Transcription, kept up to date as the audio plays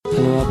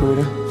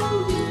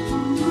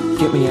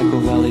got me Echo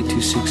Valley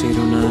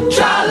 26809.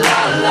 Cha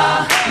la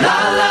la,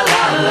 la la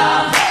la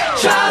la,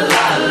 cha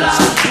la la,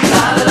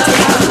 la la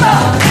la la.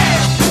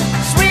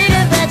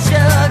 Sweeter than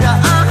sugar,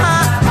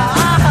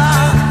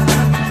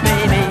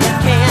 baby, you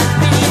can't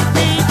beat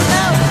me,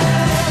 no.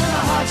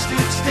 My heart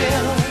stood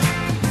still,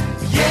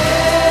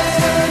 yes,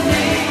 her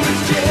name was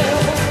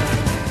Jill.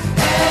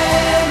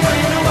 And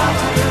when I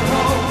walked her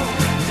home,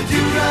 to do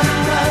run,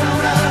 run,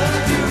 run, to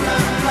do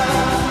run,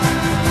 run.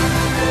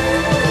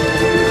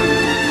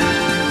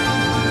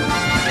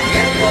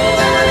 Echo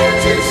Valley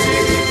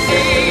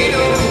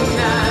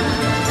 26809,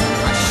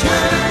 I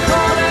should have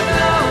called that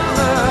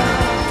number.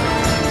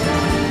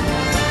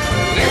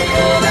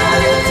 Echo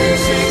Valley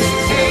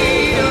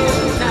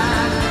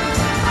 26809,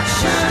 I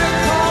should have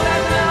called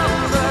that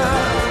number.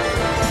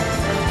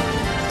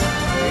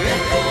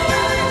 Echo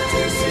Valley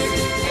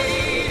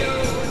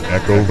 26809.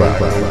 Echo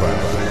Valley.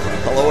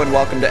 Hello and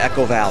welcome to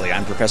Echo Valley.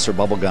 I'm Professor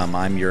Bubblegum.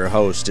 I'm your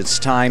host. It's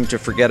time to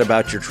forget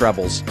about your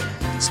troubles.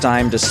 It's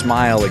time to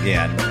smile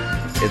again.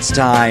 It's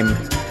time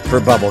for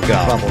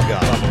Bubblegum.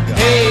 Bubblegum.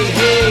 Hey,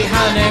 hey,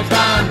 honey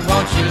bun,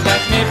 won't you let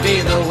me be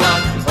the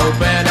one?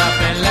 Open up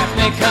and let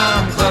me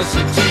come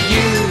closer to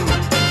you.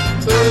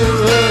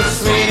 Ooh,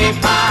 sweetie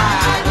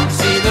pie, I don't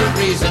see the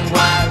reason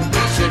why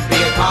we should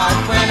be apart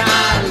when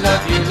I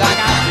love you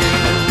like I do.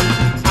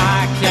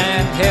 I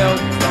can't help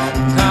from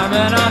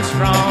coming on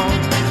strong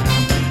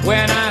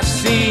when I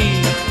see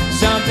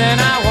something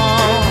I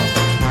want.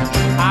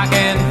 I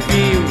can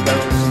feel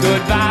those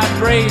good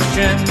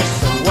vibrations.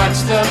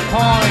 What's the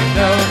point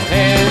of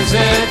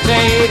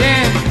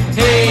hesitating?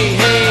 Hey,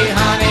 hey,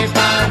 honey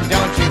bun,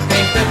 don't you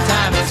think the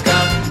time has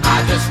come?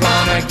 I just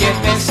wanna get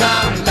me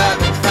some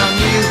loving from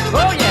you.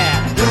 Oh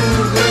yeah,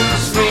 ooh, ooh,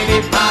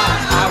 sweetie pie,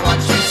 I want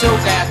you so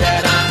bad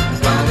that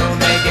I'm gonna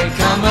make it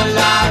come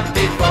alive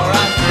before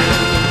I'm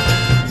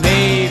through.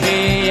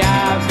 Maybe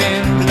I've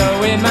been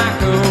blowing my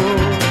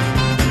cool.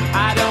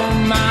 I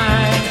don't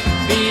mind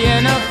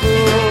being a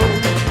fool.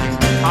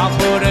 I'll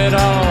put it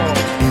all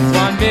in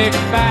one big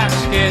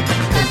basket.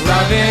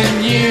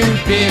 Loving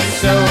you'd be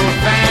so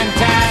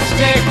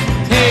fantastic.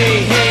 Hey,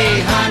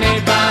 hey,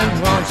 honey bun,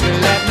 won't you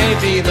let me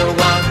be the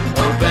one?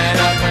 Open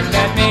up and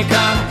let me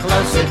come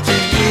closer to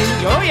you.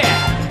 Oh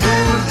yeah,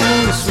 ooh,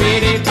 ooh,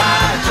 sweetie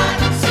pie,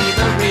 don't see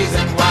the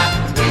reason why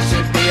we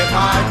should be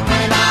apart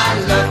when I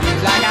love you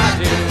like I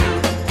do.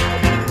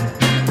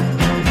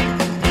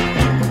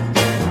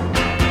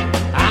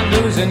 I'm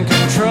losing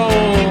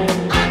control.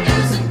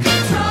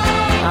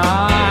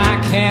 I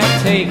can't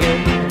take it.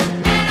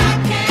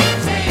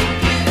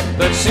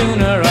 But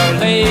sooner or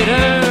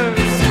later,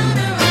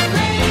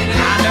 I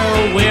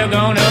know we're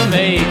gonna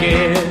make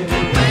it.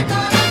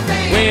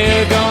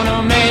 We're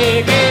gonna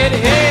make it.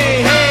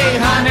 Hey, hey,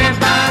 honey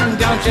bun,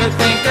 don't you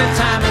think the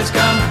time has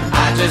come?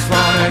 I just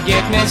wanna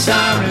get me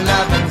some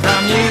loving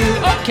from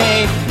you.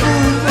 Okay,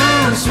 ooh,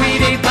 ooh,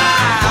 sweetie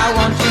pie, I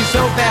want you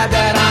so bad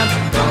that I'm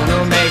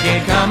gonna make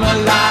it come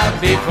alive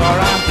before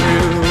I'm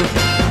through.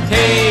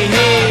 Hey,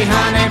 hey,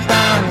 honey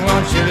bun,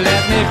 won't you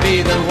let me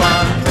be the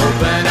one?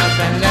 Open up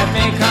and let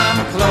me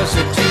come closer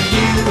to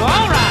you.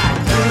 All right,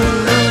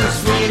 ooh,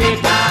 sweetie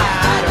pie,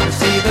 I don't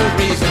see the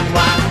reason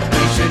why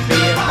we should be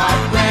apart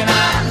when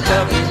I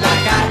love you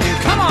like I do.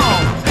 Come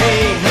on,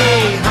 hey,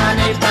 hey,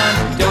 honey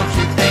bun, don't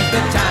you think the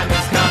time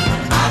has come?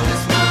 I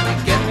just wanna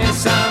get me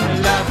some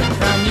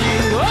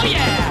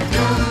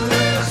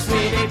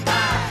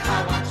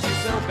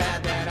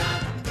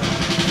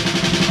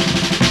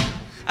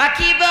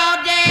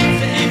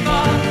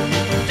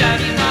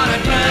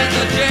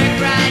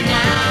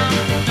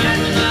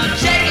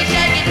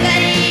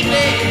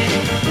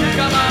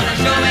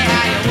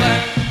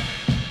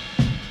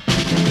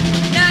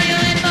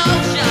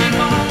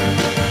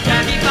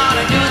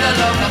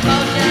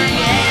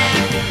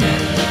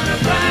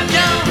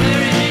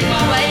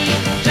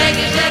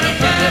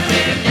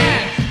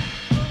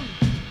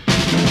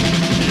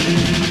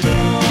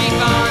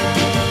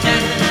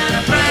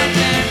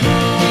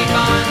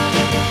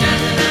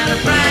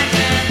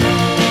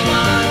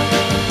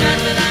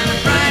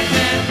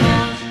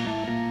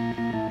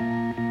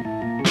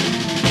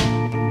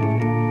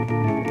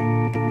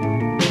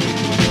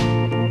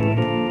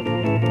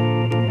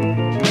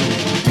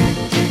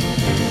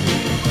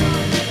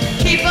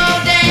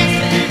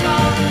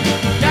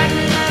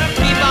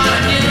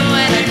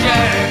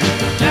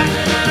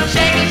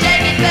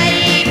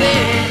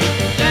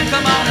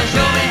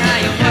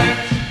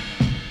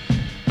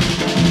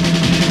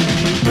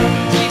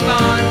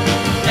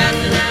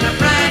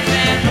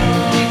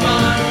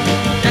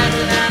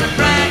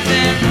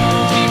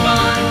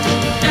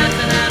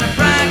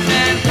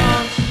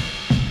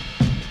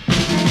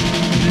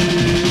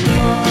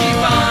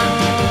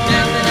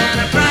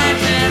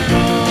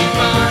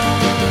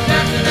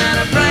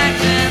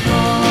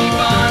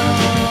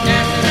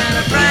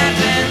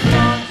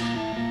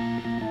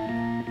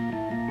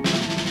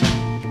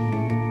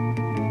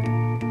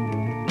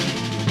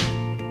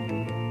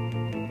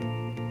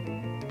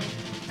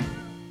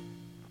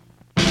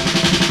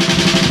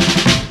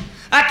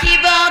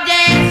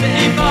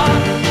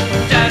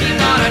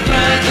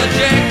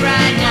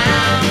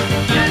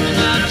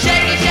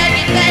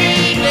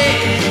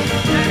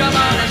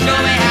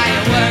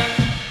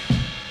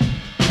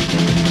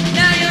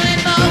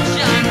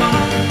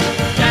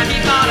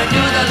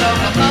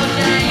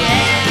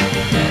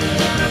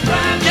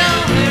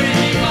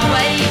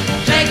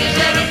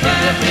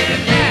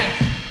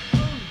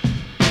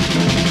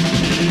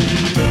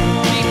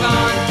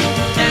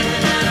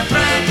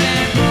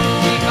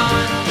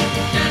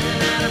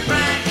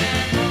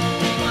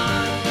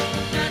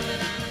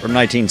From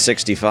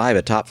 1965,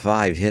 a top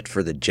 5 hit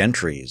for the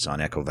Gentrys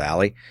on Echo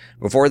Valley.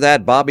 Before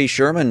that, Bobby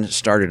Sherman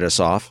started us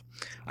off.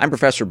 I'm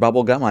Professor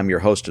Bubblegum. I'm your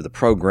host of the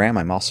program.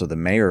 I'm also the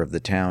mayor of the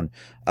town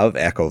of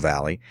Echo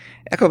Valley.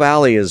 Echo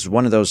Valley is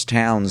one of those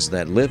towns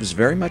that lives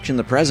very much in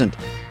the present,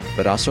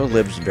 but also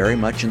lives very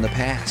much in the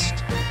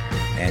past.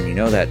 And you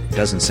know that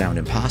doesn't sound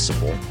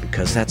impossible,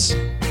 because that's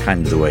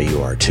kind of the way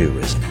you are too,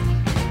 isn't it?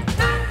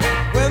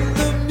 When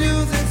the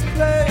music's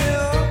playing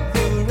on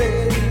the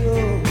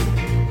radio,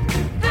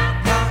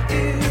 my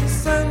ears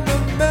send a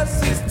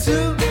message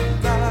to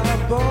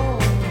my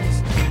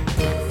bones.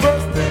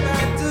 First thing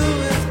I do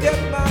is get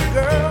my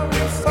girl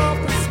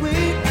soft and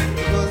sweet,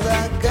 'cause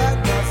I got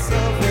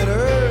myself an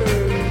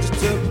urge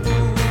to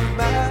move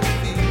my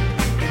feet.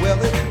 Well,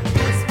 it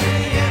puts me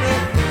in a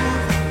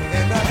groove,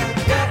 and I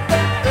got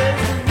that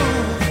urge to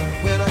move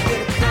when I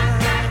get a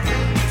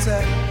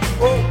contact.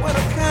 Oh, when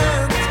a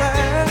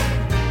contact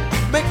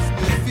makes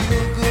me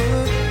feel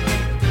good,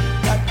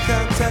 that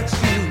contacts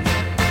you.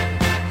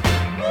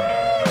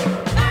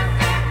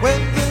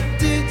 When the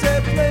DJ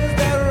plays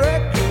that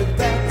record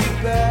back to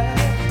back,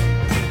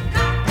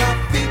 my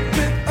feet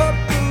pick up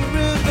the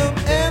rhythm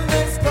and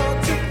they start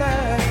to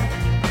pack.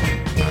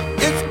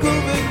 It's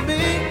grooving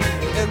me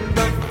and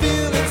I'm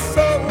feeling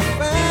so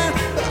fine.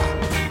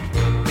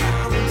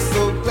 I'm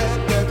so glad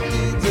that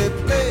DJ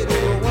played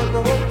it one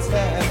more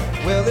time.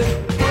 Well,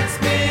 it puts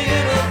me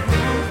in a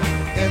groove,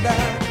 and I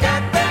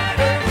got that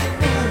urge to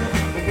move.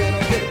 But when I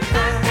get a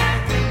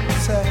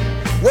contact,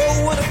 whoa,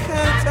 what a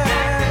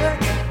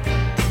contact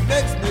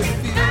makes me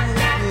feel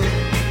good,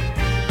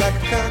 like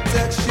a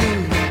contact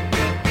shoe.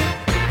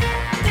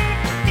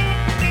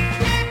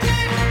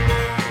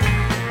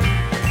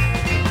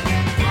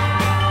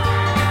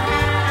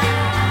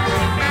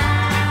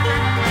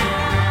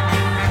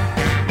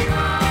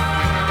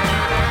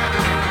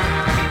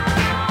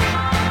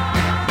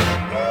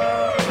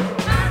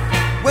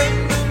 When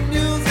the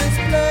music's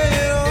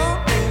playing on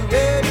the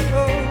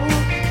radio,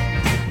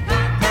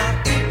 my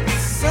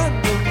ears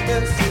send a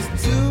message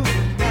to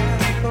my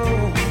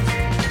bones.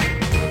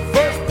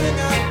 First thing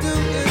I do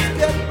is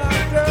get my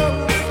girl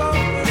soft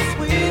and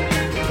sweet,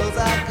 'cause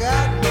I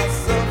got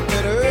myself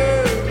an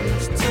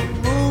urge to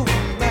move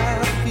my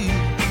feet.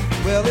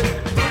 Well, it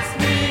puts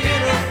me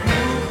in a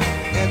groove,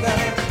 and I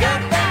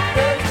got that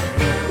urge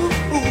to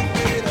move,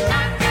 get a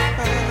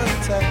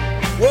contact.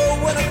 Whoa,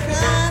 what a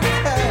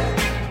contact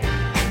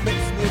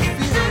makes me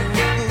feel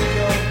good,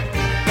 y'all.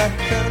 That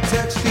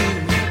contact you.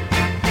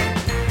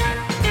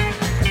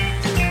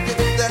 Get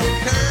that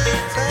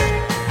contact.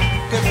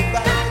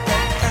 Everybody get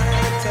that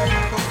contact.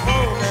 Come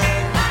on now,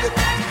 get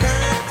that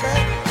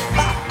contact.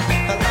 Ha!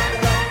 I like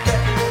it like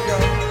that,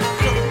 y'all.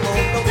 Come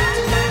on over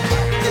to me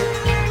like it.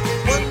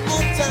 One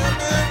more time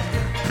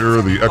now. Here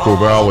are the Echo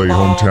Valley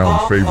hometown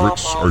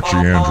favorites: Archie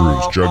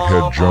Andrews,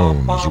 Jughead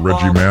Jones,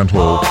 Reggie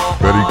Mantle,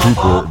 Betty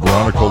Cooper,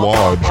 Veronica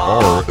Lodge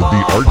are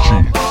the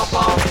Archies.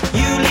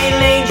 You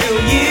little angel,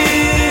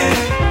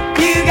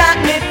 you got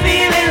me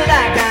feeling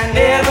like I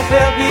never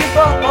felt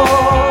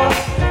before.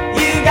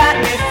 You got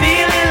me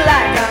feeling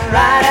like I'm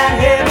right at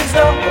heaven's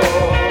door,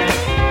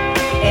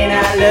 and I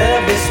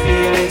love this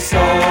feeling so.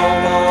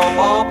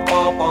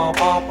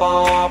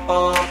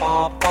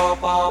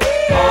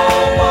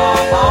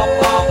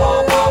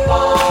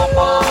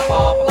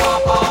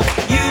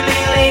 You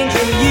little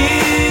angel,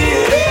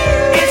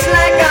 it's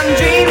like I'm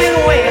dreaming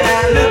when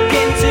I look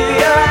into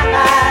your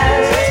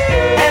eyes,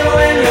 and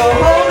when you're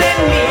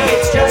holding me,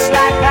 it's just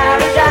like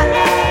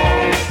paradise.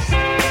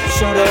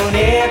 So don't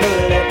ever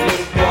let me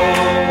go.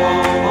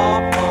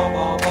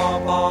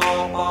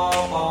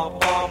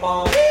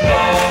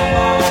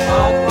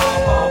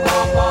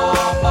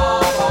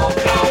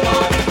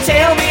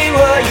 Tell me,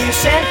 were you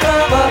sent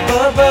from up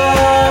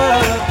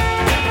above?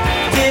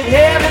 Did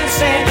heaven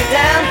send you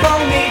down for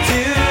me to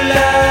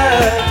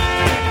love?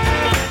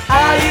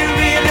 Are you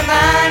really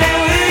mine, and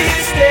will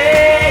you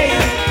stay?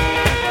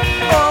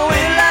 Or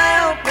will I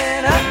open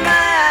up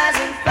my eyes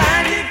and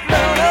find you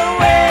flown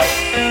away?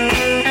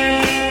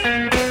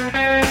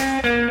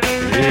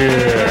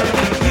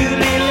 You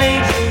little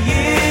angel,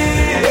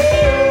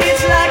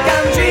 it's like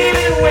I'm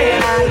dreaming when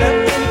I look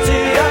into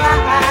your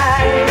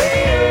eyes,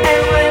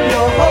 and when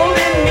you're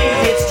holding me,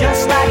 it's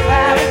just like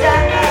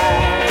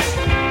paradise.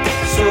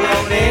 So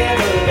don't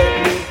ever let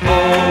me go.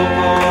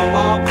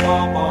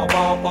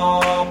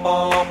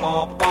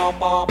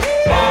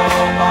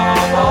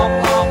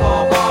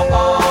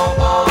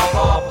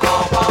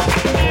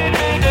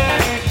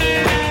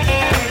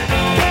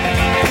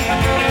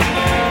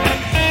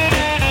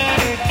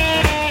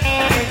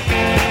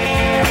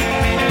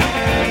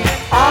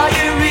 Are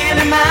you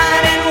really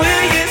mine, and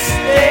will you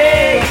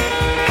stay?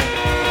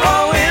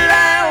 Or will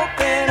I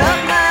open up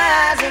my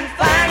eyes and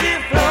find you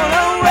flown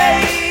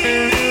away?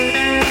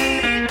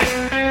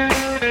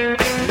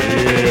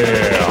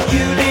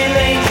 You little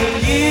angel,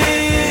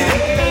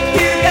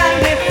 you got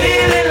me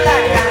feeling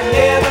like I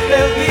never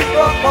felt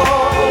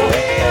before.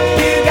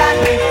 You got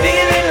me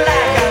feeling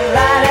like I'm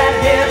right at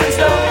heaven's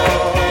door,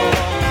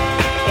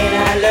 and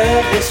I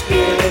love this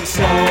feeling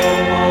so.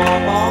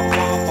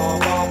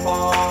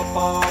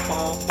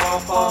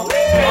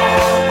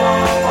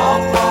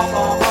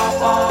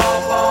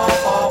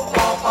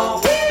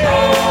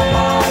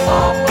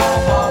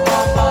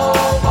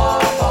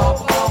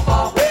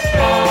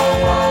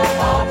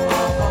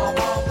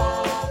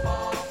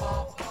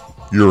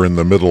 You're in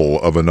the middle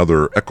of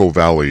another Echo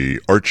Valley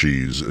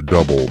Archie's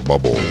Double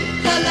Bubble.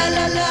 La la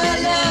la la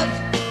love,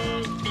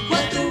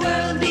 what the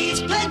world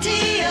needs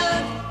plenty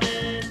of.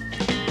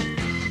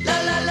 La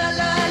la la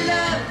la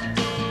love,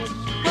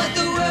 what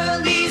the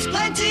world needs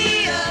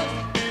plenty of.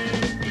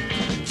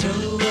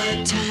 Throw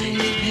a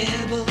tiny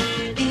pebble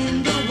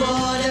in the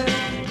water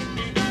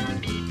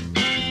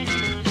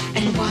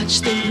and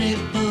watch the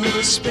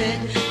ripples spread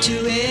to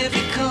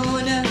every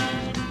corner.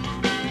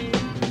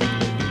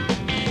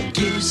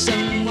 Give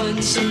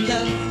someone some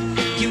love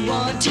you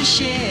want to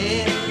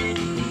share,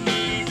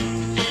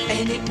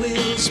 and it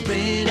will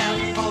spread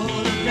out all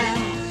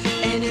around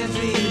and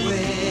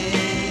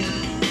everywhere.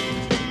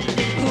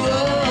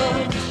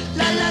 Whoa,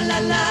 la la la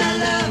la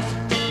love,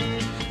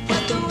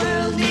 what the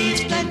world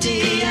needs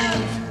plenty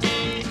of.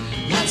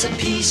 Lots of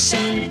peace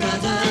and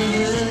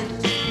brotherhood,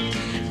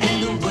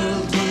 and the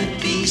world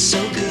would be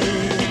so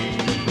good.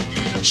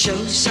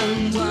 Show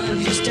someone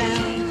who's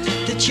down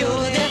that you're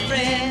their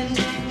friend,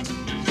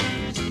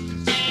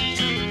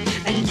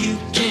 and you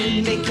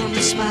can make them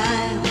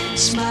smile,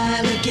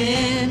 smile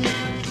again.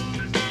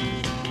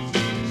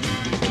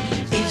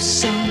 If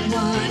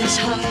someone is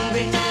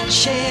hungry,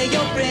 share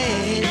your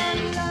bread,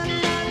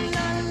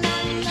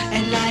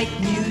 and like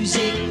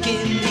music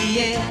in the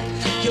air,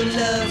 your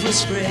love will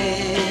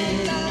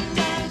spread.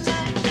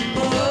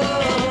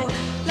 Oh,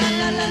 la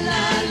la la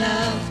la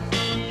love,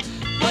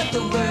 what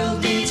the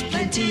world needs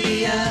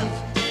plenty of.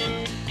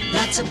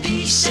 Lots of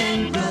peace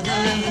and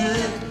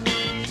brotherhood,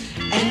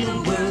 and the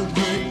world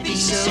would be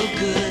so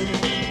good.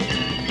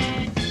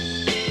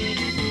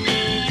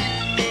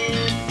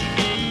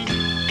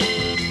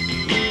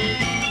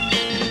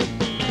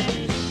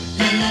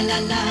 La la la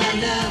la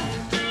love,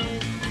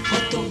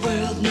 what the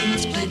world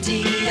needs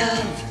plenty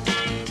of.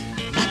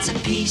 Lots of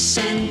peace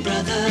and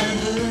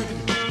brotherhood,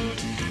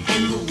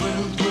 and the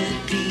world would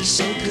be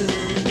so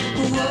good.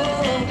 Whoa,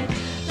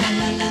 la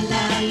la la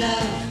la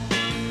love,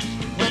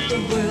 what the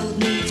world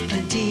needs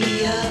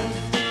plenty of.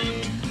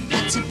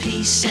 Lots of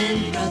peace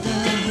and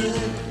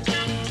brotherhood,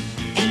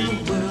 and the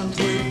world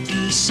would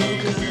be so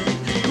good.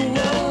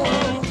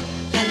 Whoa,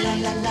 la la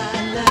la la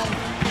love.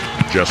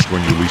 Just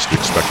when you least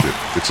expect it,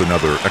 it's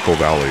another Echo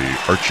Valley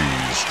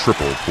Archie's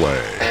Triple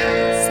Play.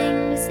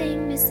 Sing me,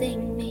 sing me,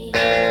 sing me,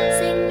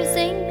 sing me,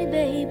 sing me,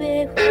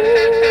 baby.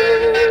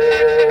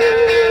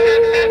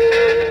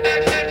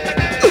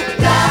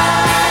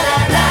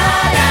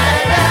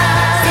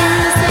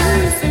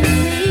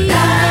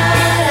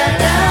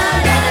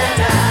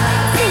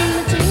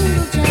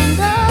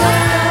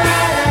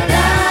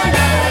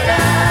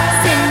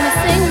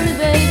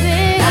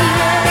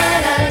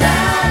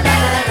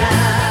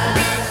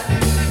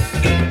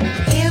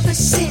 Ever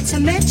since I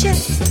met you,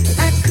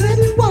 I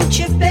couldn't want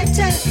you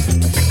better.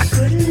 I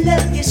couldn't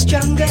love you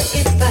stronger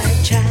if I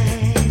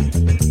tried.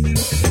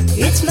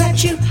 It's my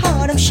true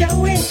heart I'm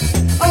showing,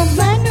 or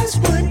my nose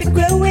would be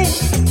growing.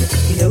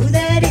 You know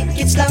that it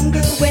gets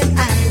longer when I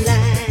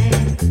lie.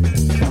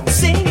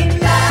 Singing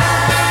la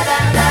la la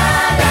la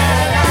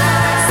la.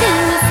 Sing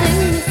me, sing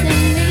me,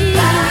 sing me.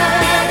 La la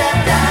la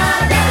la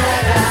la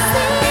la.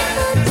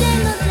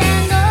 Jingle,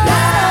 jangle,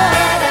 jangle.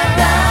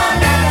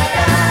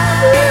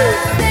 Ooh,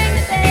 sing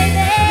me,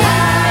 baby.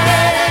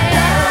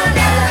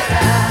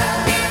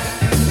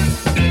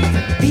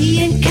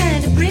 Being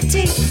kind of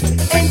pretty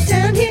and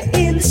down here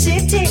in the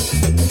city,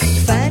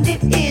 find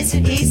it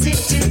isn't easy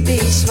to be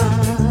smart.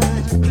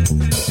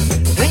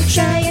 When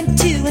trying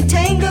to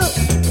untangle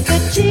the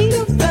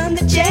jingle from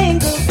the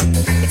jangle,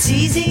 it's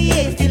easy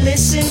if you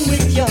listen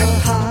with your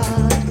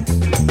heart.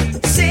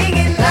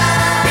 Singing la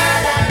la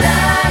la la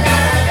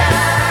la.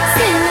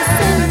 Sing me,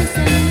 sing me,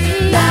 sing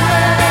me. La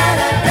la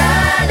la la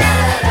la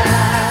la.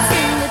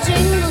 Sing the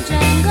jingle,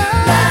 jangle.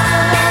 La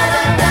la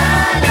la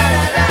la la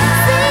la.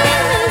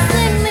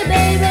 Sing me,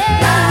 baby.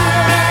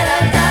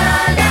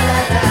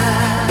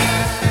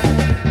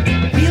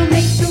 We'll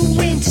make the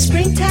winter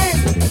springtime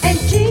and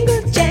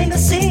jingle jangle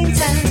sing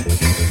time,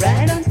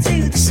 right on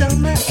to the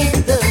summer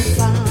and the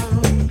fall.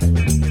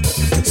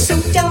 So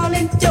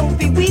darling, don't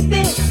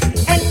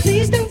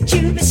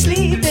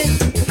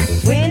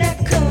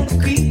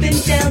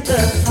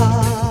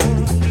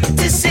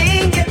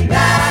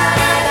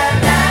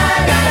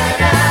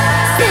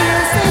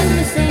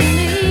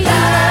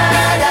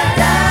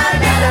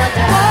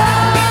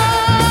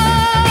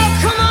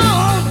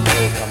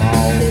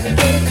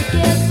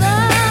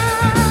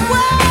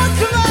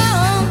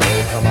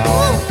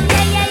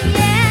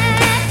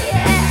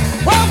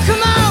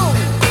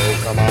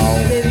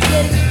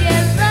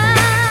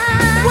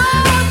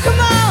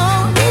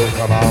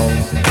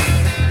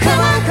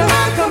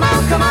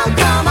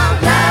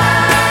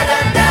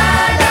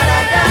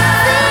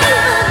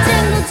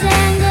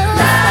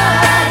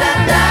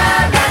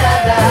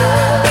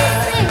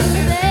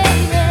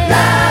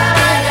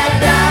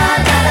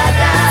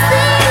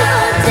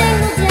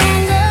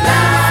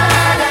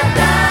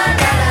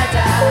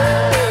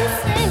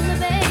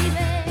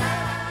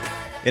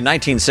In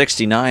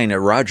 1969,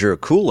 Roger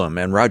Coulomb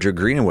and Roger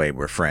Greenaway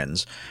were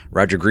friends.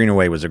 Roger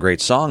Greenaway was a great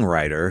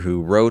songwriter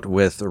who wrote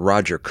with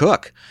Roger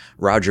Cook.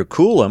 Roger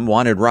Coulomb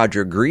wanted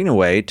Roger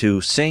Greenaway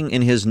to sing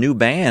in his new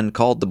band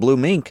called the Blue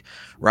Mink.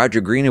 Roger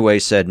Greenaway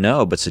said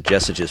no, but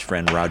suggested his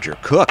friend Roger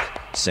Cook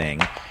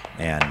sing,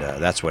 and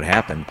that's what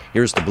happened.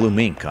 Here's the Blue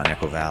Mink on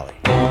Echo Valley.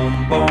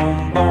 Boom,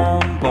 boom, boom,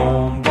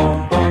 boom,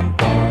 boom, boom,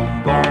 boom,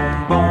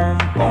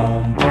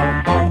 boom, boom, boom, boom,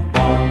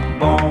 boom,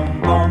 boom,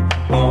 boom,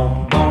 boom,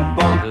 boom,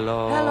 boom.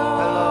 Hello.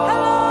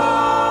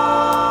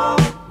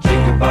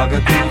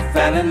 Jigabugaboo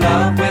fell in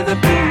love with a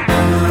blue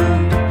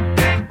balloon.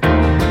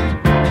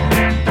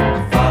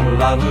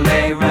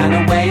 Fa-la-la-la-lay ran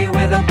away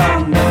with a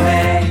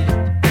bungalow.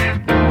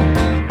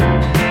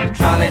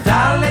 Trolley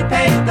Dolly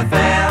paid the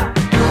fare.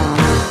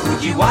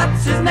 Would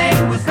what's his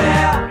name was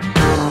there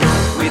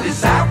with his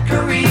South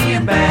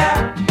Korean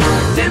bear.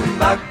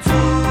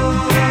 Timbuktu,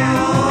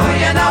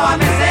 you know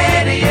I'm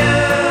saying to you.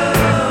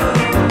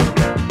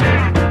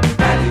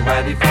 Paddy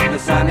Waddy from the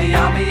sunny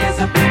army is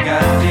a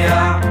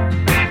brigadier.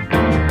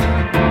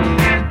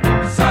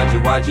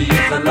 Sergeant Wadgy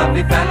is a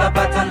lovely fella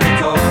but a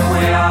little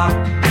queer.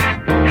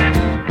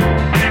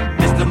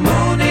 Mr.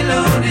 Mooney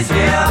Loon is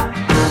here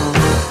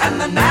and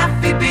the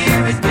Naffy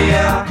beer is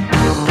dear.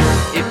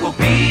 It will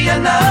be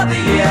another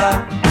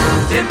year.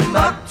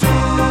 Timbuktu,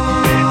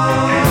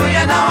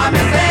 you know I'm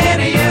saying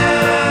to you.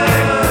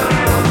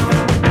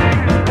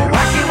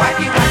 Wacky,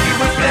 wacky, wacky,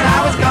 wish that I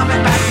was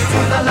coming back to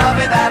the love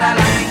that I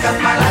like because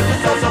my life is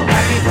so, so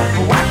wacky.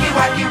 Wacky,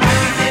 wacky,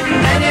 wacky,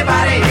 didn't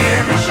anybody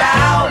hear me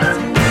shout?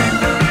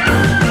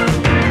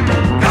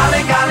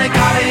 Golly, golly,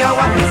 golly, oh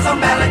I feel so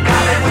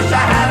melancholy. Wish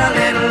I had a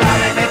little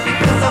lolly, make me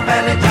feel so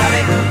very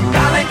jolly.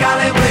 Golly,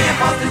 golly, will you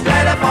post this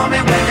letter for me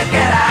when you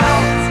get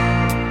out?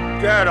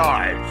 Get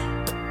out.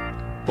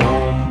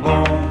 Boom,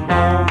 boom,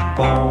 boom,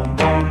 boom,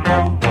 boom,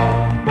 boom, boom,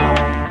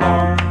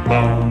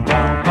 boom, boom,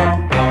 boom,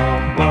 boom,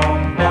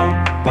 boom,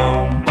 boom,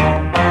 boom,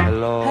 boom.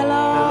 Hello. Hello.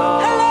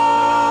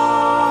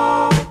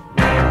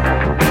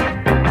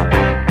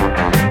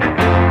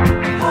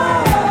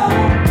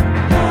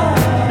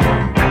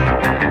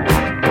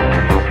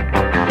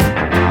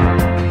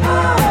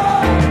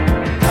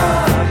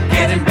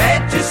 Get in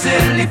bed, you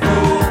silly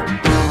fool,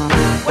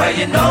 where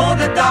you know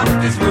the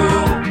doctor's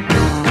rule.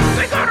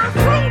 They're gonna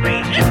throw me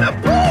in the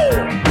pool.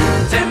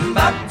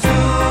 Timbuktu,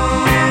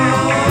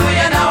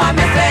 you know I'm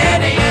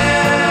saying to you.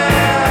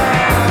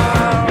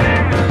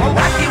 Oh,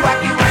 wacky,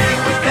 wacky, wacky,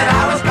 wish that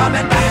I was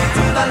coming back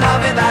to the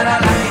love that I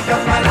like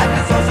because my life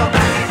is so, so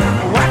wacky.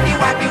 Wacky,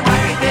 wacky,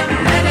 wacky,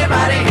 didn't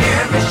anybody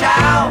hear me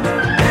shout?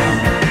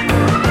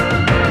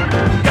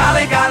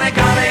 Golly, golly,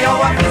 golly,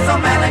 oh I feel so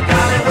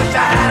melancholy. Wish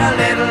I had a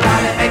little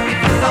lolly, make me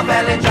feel so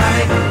very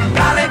jolly.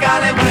 Golly,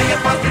 golly, will you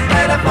post this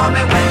letter for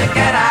me when you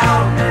get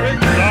out?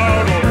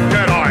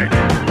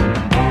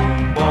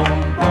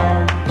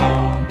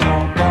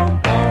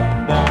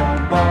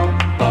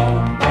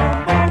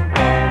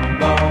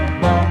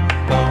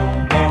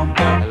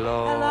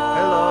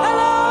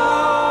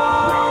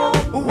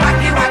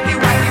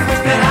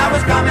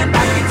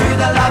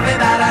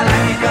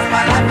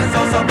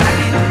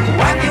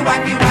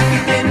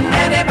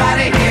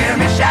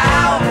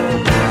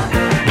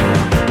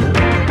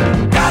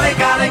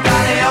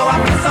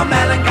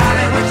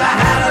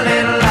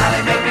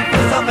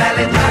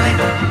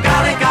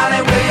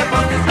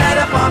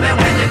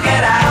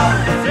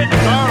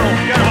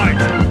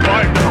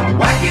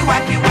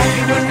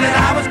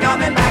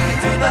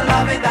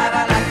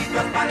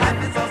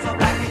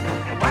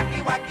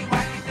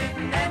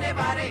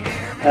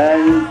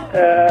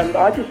 And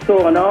I just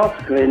saw an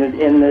article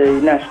in the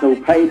national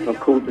paper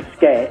called The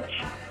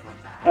Sketch,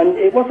 and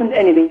it wasn't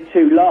anything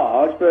too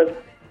large,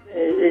 but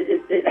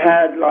it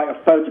had like a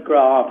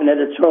photograph, an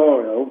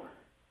editorial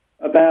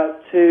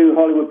about two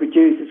Hollywood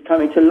producers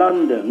coming to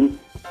London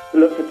to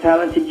look for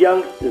talented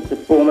youngsters to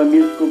form a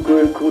musical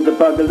group called the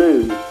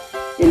Bugaloos.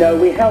 You know,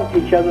 we helped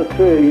each other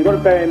through. You've got to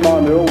bear in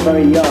mind we're all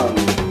very young.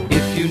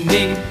 If you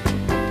need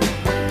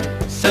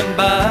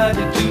somebody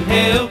to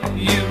help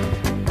you,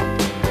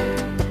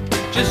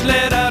 just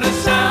let out a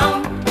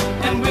sound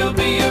and we'll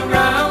be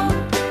around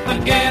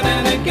again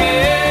and again.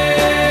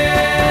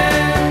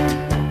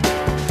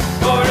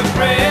 For a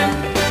friend,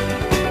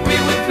 we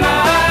would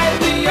fly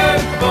the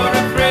earth for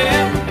a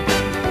friend,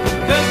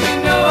 'cause we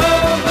know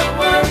the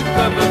worth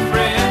of a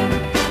friend,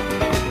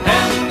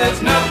 and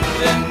there's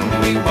nothing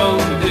we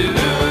won't do.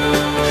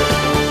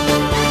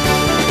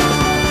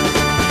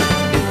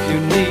 If you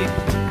need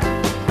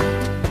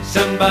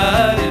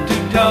somebody to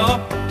talk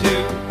to,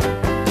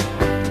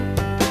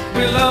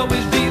 we'll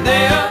always be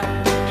there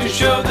to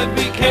show that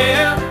we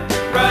care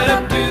right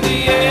up to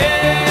the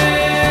end.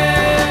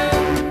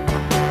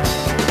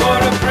 For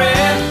a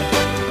friend,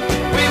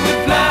 we would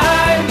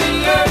fly the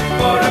earth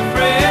for a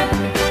friend,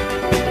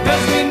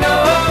 'cause we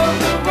know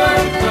the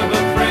worth of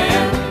a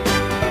friend,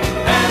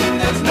 and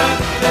there's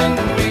nothing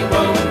we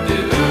won't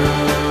do.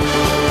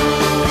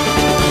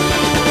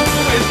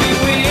 If we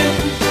win,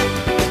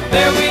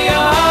 there we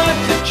are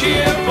to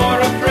cheer for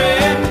a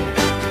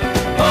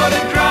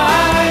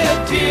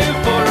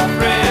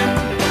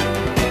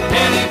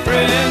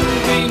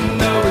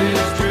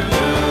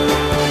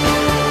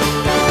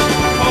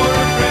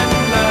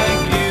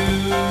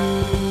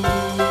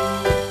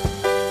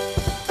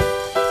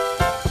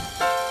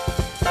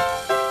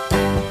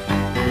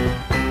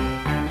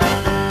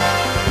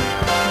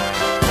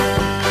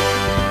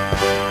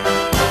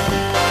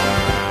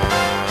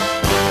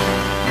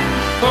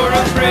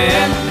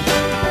friend.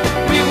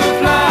 We will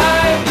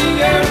fly the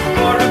earth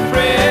for a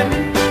friend,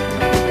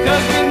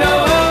 'cause we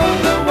know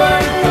the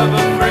worth of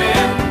a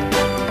friend,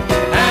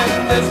 and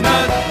there's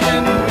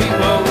nothing we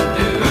won't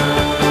do.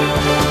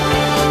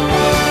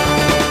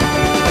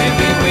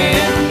 Heavy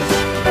winds,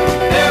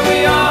 there we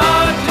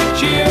are to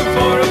cheer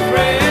for a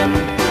friend,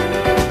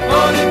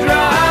 or to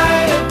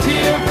dry a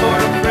tear for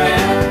a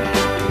friend.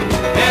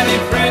 Any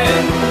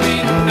friend we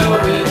know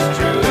is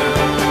true.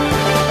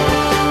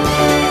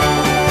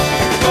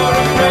 For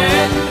a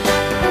friend,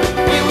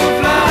 we will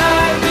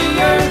fly the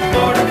earth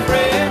for a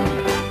friend,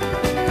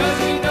 'cause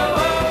we know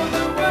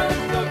the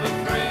worth of a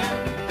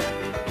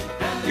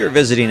friend. You're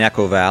visiting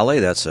Echo Valley.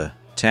 That's a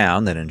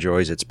town that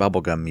enjoys its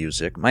bubblegum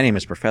music. My name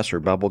is Professor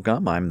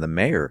Bubblegum. I'm the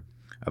mayor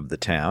of the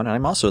town, and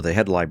I'm also the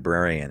head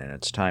librarian, and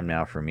it's time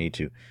now for me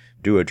to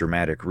do a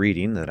dramatic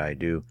reading that I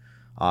do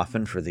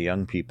often for the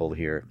young people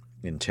here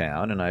in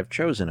town, and I've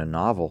chosen a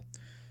novel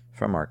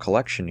from our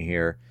collection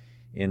here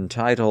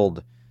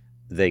entitled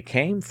They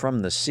Came from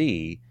the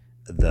Sea,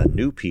 The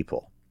New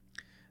People.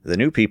 The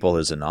New People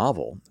is a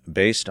novel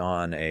based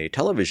on a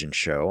television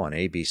show on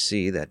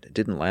ABC that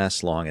didn't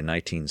last long in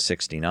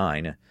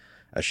 1969,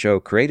 a show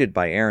created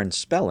by Aaron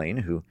Spelling,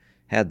 who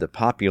had the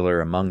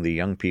popular Among the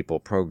Young People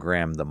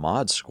program The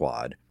Mod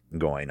Squad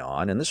going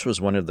on, and this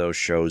was one of those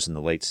shows in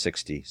the late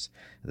 60s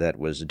that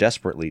was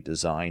desperately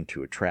designed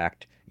to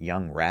attract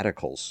young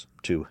radicals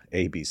to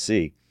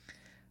ABC.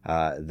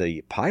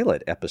 The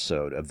pilot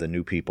episode of The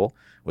New People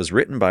was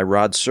written by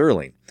Rod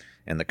Serling,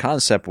 and the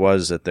concept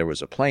was that there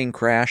was a plane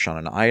crash on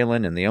an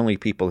island, and the only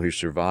people who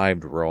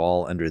survived were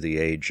all under the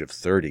age of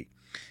 30.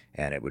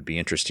 And it would be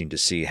interesting to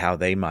see how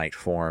they might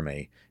form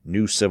a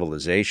new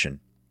civilization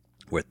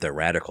with their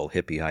radical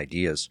hippie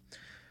ideas.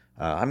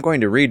 I'm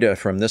going to read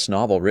from this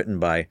novel written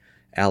by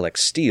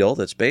Alex Steele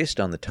that's based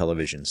on the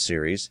television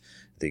series.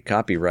 The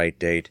copyright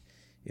date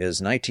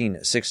is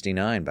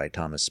 1969 by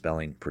Thomas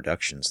Spelling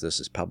Productions. This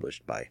is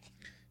published by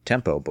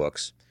Tempo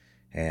Books.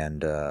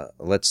 And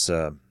let's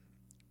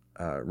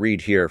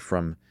read here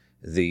from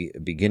the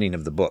beginning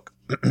of the book.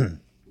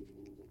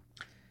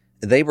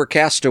 They were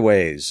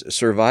castaways,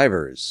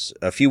 survivors.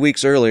 A few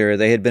weeks earlier,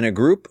 they had been a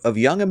group of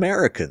young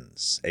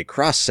Americans, a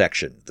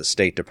cross-section, the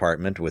State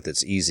Department, with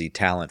its easy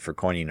talent for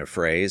coining a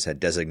phrase, had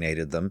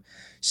designated them,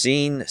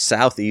 seen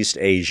Southeast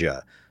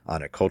Asia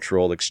on a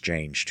cultural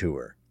exchange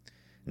tour.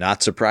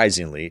 Not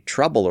surprisingly,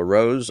 trouble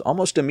arose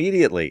almost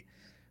immediately.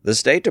 The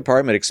State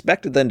Department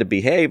expected them to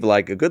behave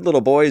like good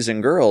little boys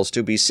and girls,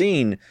 to be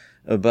seen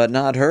but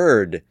not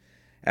heard.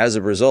 As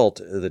a result,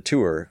 the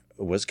tour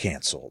was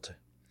canceled.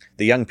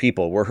 The young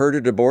people were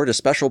herded aboard a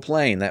special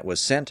plane that was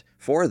sent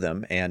for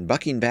them, and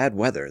bucking bad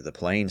weather, the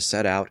plane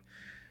set out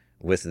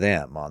with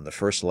them on the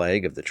first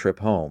leg of the trip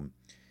home.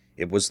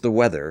 It was the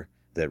weather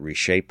that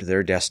reshaped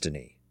their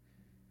destiny.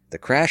 The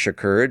crash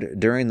occurred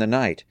during the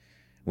night.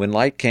 When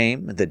light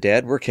came, the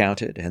dead were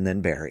counted and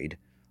then buried.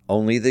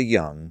 Only the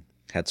young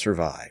had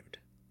survived.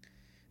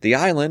 The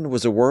island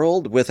was a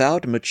world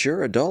without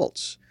mature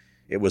adults.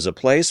 It was a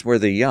place where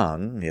the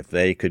young, if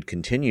they could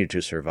continue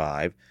to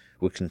survive,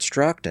 would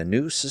construct a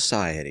new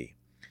society.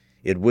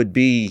 It would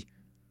be,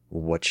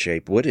 what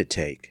shape would it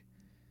take?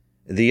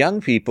 The young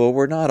people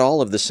were not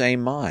all of the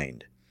same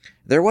mind.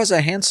 There was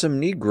a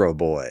handsome Negro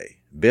boy,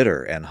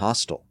 bitter and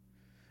hostile.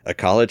 A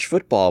college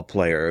football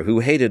player who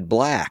hated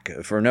black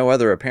for no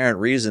other apparent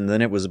reason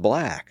than it was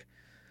black.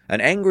 An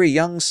angry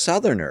young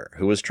Southerner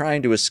who was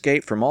trying to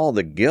escape from all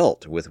the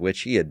guilt with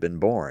which he had been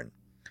born.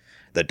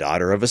 The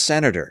daughter of a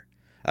senator.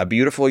 A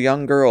beautiful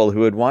young girl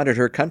who had wanted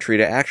her country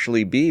to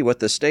actually be what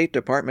the State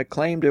Department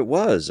claimed it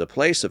was, a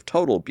place of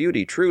total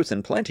beauty, truth,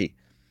 and plenty.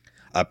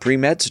 A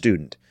pre-med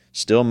student,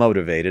 still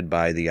motivated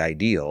by the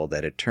ideal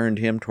that had turned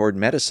him toward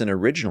medicine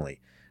originally,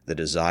 the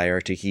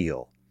desire to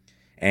heal.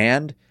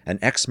 And an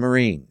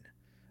ex-Marine,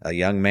 a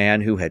young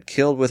man who had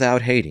killed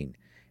without hating,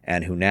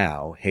 and who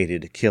now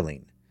hated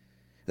killing.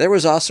 There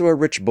was also a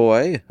rich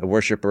boy, a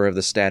worshiper of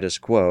the status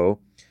quo,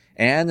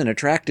 and an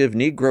attractive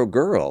Negro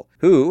girl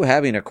who,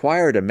 having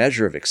acquired a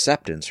measure of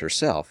acceptance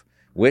herself,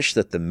 wished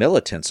that the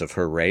militants of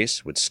her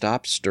race would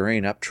stop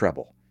stirring up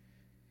trouble.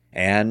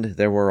 And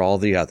there were all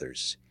the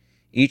others,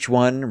 each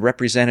one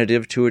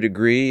representative to a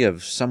degree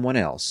of someone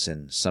else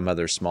in some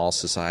other small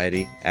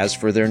society. As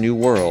for their new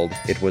world,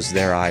 it was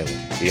their island.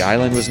 The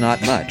island was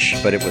not much,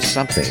 but it was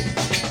something,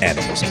 and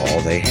it was all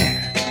they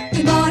had.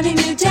 Good morning,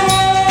 new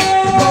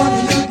day. Good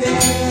morning, new day.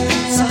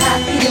 So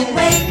happy to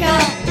wake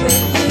up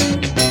with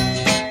you.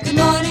 Good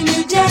morning,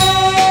 new day.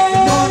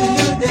 Good morning,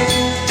 new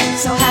day.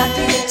 So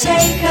happy to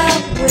take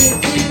up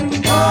with you.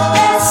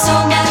 There's so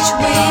much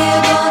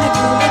we're gonna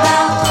move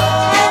about,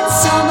 and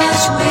so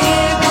much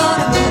we're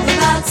gonna move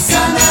about.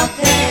 Sun up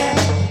there,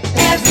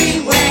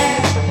 everywhere,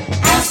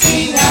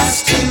 asking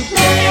us to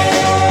play.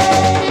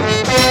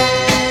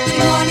 Good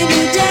morning,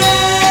 new day.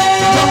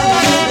 Good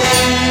morning, new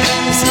day.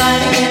 You're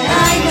smiling and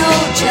I know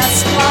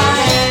just why.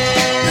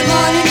 Good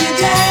morning, new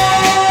day.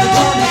 Good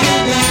morning,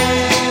 new day.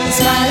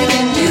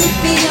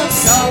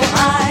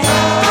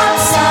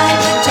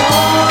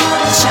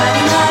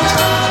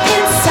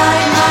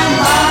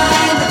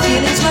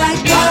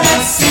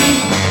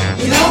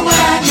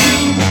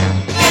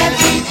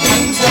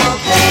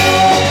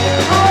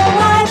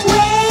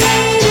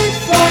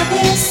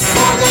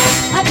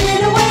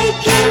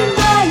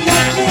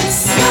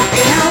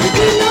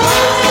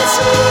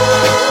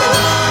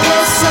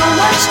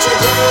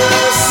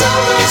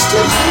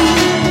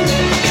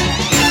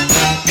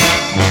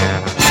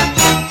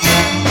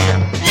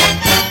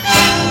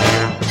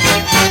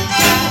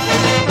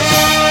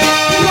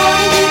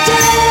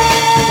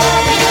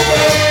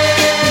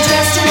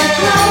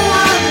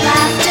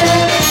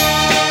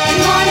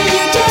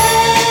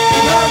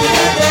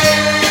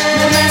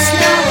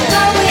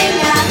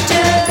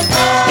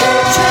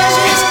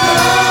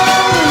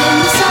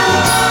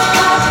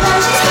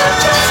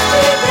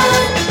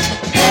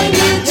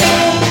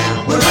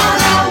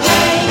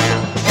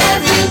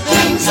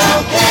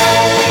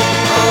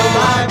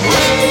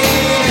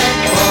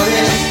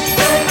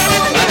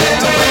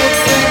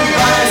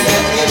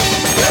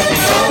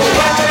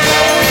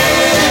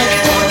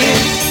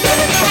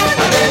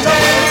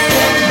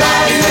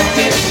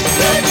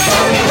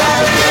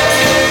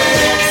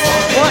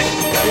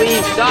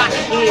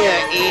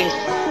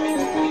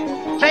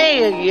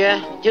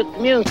 to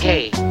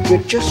communicate. You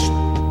just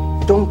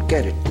don't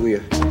get it, do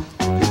you?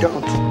 You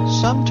don't.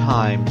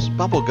 Sometimes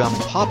bubblegum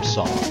pop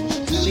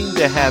songs seem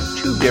to have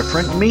two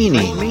different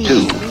meanings.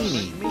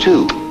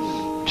 Two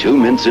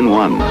mints in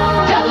one.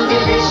 Double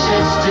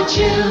delicious to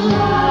chew.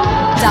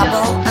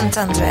 Double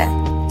entendre.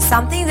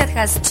 Something that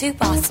has two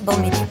possible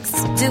meanings.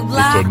 Double It's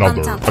another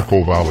entendre.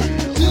 Echo Valley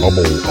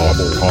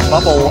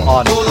Bubble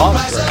on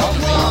contrast.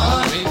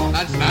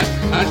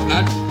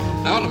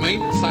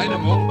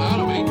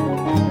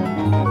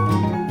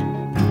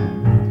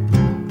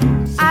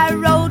 I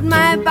rode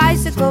my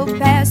bicycle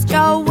past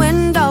your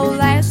window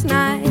last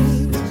night.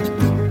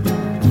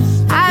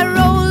 I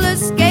roller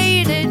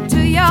skated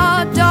to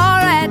your door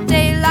at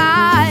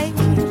daylight.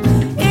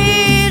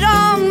 It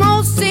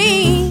almost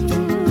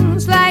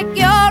seems like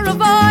you're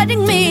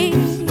avoiding me.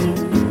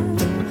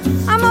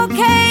 I'm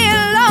okay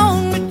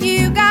alone, but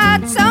you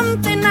got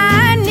something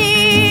I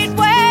need.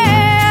 Well,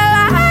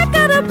 I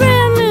got a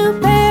brand new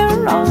pair of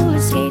roller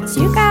skates.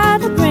 You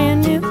got a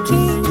brand new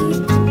key.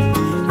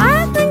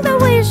 I think that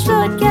we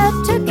should get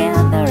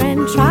together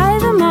and try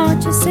them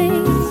out, you see.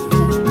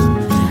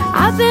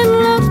 I've been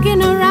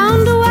looking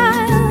around a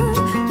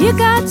while. You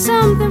got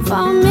something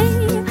for me.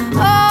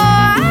 Oh,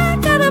 I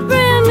got a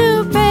brand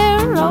new pair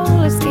of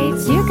roller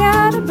skates. You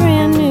got a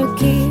brand new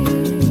key.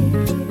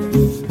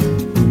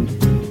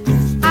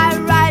 I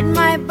ride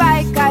my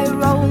bike, I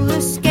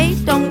roller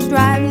skate, don't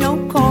drive no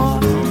car.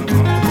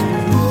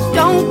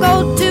 Don't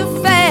go too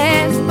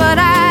fast, but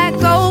I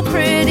go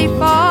pretty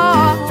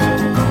far.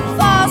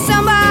 For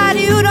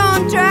somebody who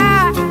don't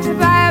drive,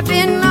 I've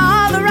been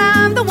all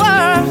around the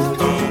world.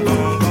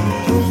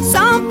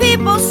 Some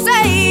people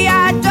say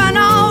I done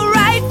all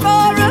right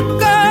for a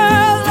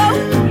girl. Oh,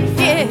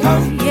 yeah,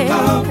 yeah.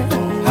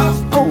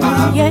 Oh,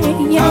 yeah,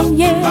 yeah,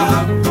 yeah.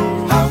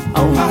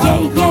 Oh, yeah,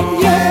 yeah,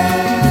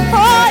 yeah.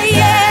 Oh,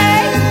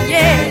 yeah,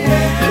 yeah,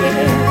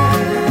 yeah.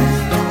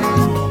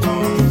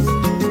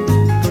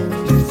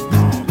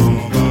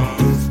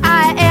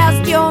 I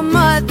asked your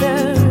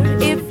mother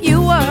if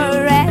you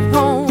were at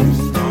home.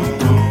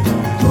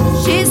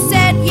 She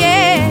said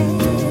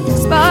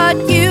yes, but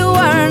you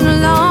weren't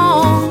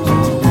alone.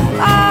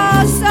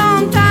 Oh,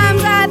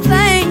 sometimes I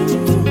think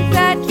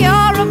that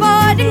you're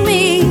avoiding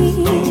me.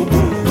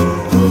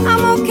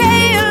 I'm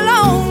okay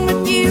alone,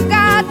 but you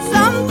got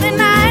something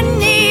I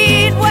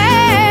need.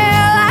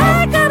 Well,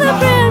 I got a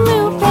brand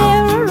new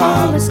pair of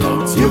roller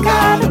skates. You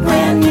got a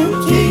brand new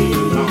key.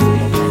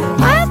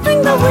 I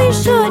think that we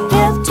should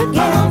get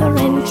together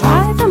and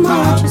try them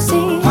out, you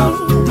see.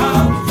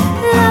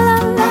 La la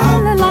la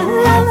la la la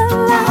la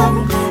la la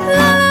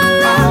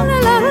la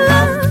la la la.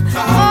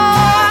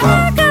 Oh,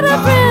 I got a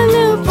brand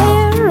new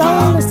pair of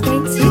roller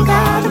skates. You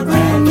got a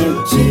brand new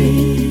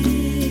key.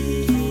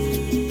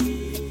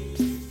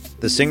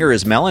 The singer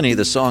is Melanie.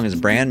 The song is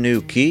Brand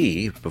New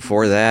Key.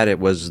 Before that, it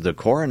was the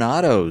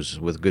Coronados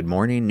with Good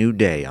Morning, New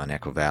Day on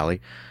Echo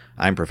Valley.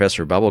 I'm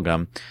Professor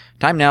Bubblegum.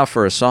 Time now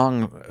for a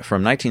song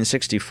from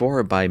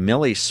 1964 by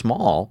Millie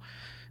Small.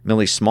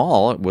 Millie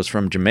Small was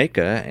from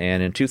Jamaica,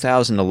 and in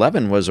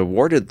 2011 was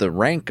awarded the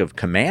rank of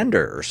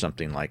commander or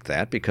something like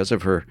that because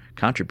of her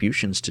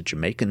contributions to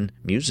Jamaican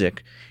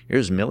music.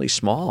 Here's Millie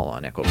Small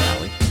on Echo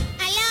Valley.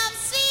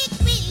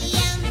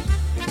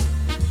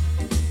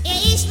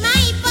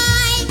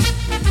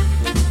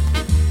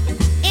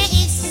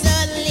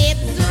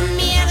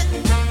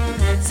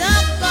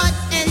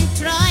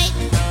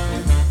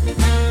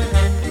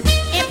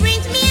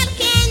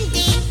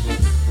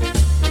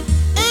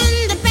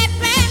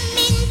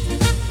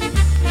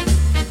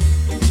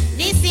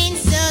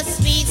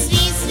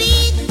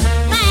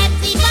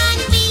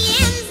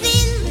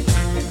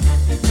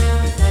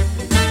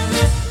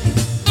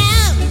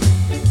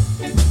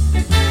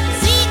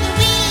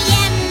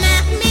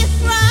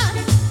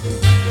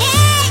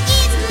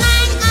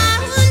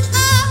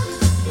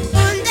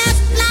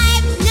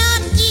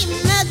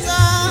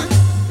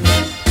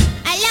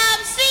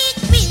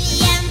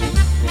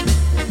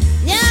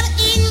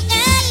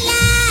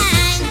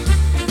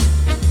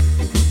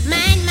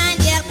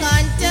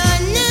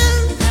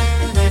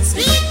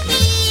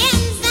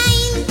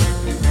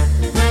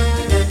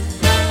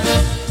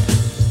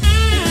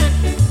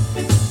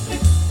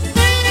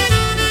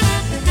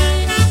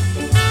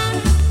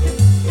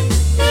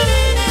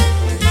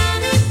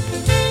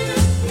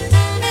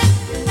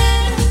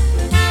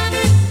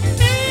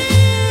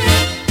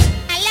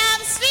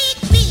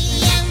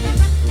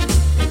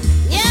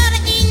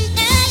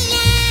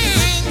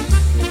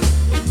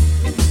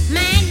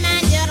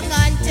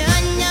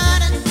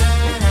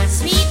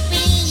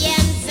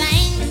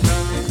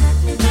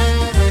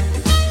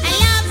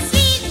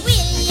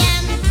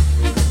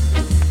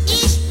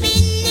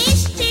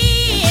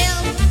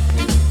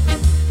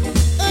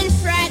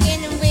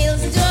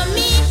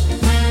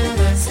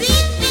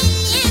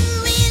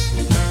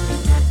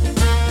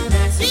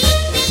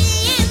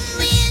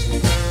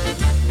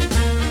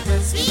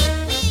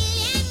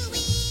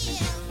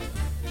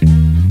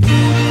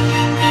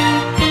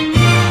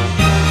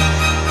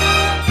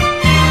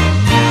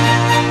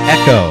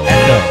 Echo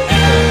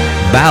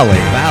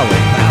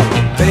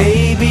Valley.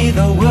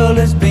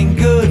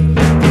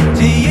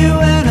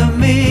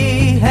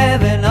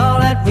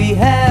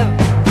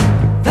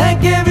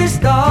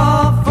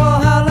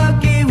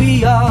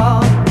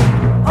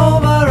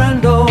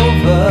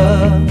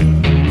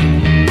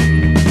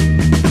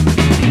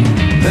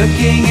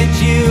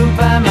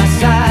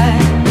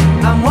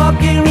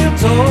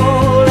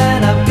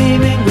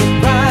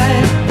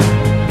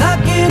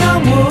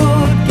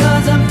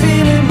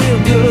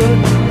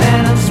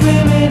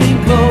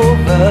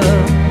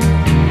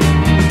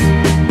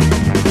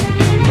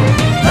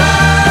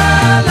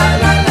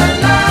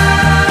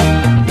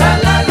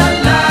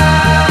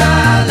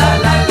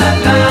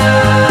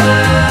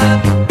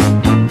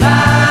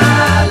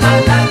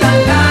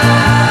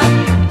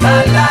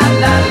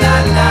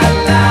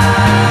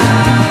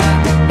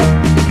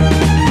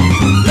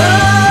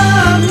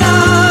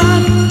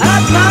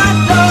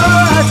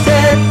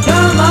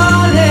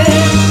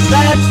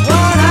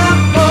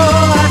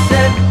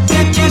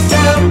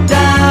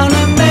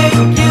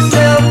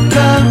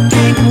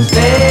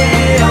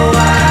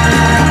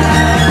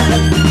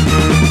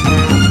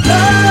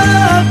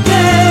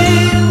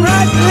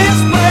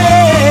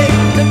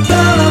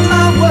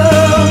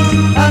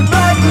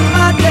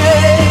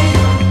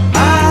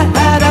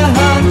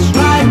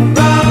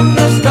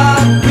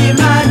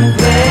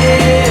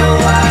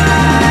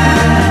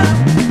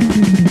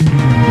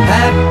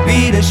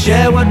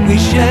 we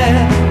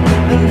share,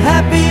 and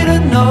happy to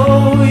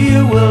know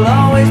you will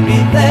always be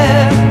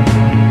there.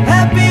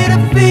 Happy to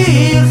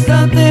feel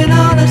something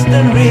honest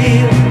and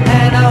real,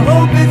 and I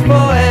hope it's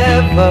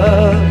forever.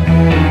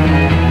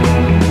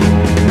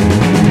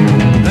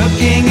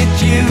 Looking at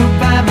you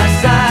by my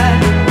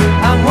side,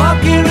 I'm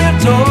walking real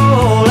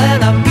tall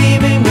and I'm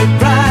beaming with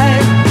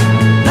pride.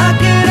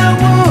 Knocking on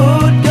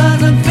wood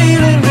 'cause I'm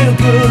feeling real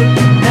good,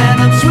 and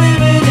I'm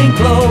swimming in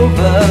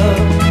clover.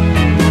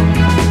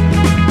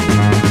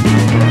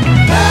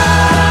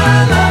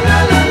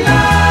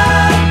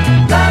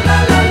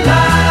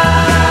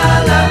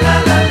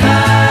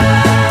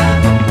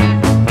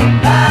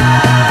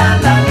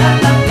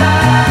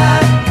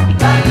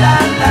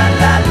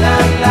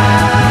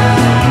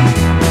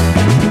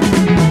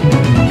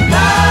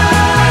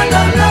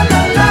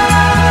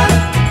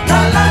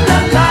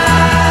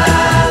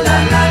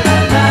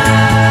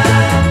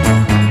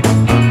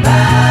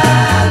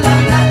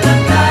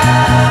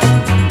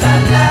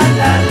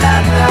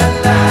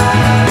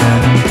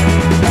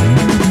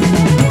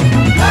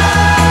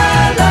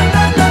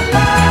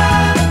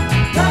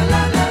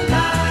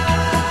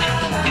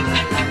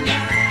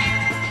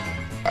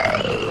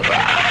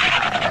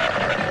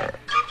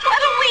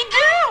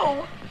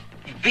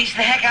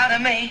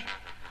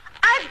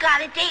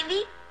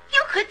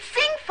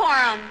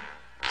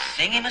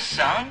 Sing him a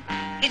song?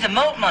 He's a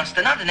moat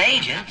monster, not an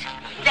agent.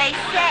 They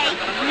say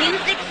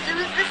music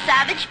soothes the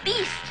savage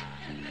beast.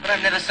 But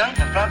I've never sung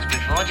for frogs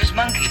before, just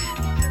monkeys.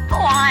 Go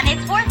on,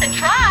 it's worth a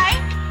try.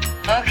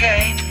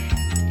 Okay,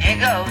 here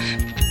goes.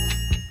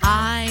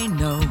 I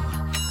know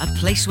a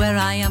place where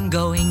I am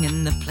going,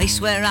 and the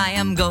place where I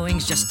am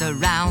going's just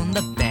around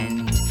the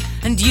bend.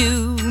 And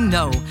you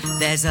know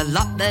there's a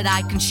lot that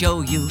I can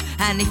show you,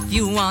 and if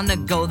you wanna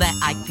go there,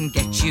 I can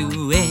get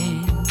you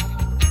in.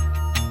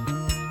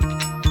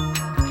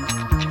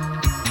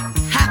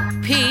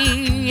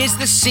 Happy is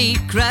the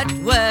secret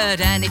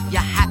word, and if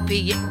you're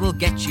happy, it will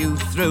get you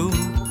through.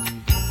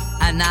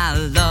 And I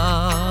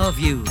love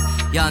you,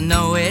 you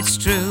know it's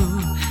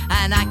true,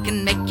 and I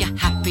can make you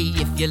happy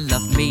if you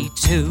love me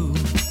too.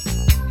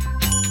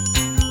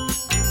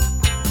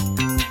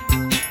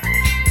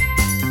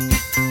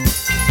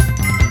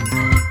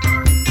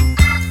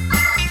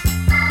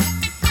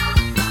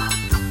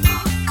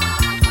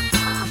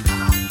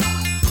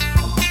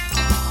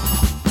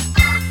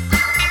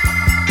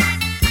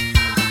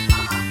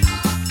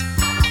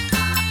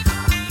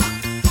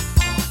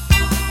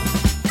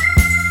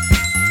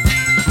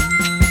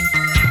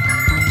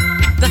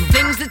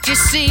 You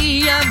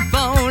see, you've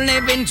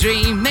only been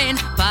dreaming,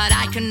 but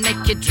I can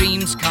make your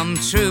dreams come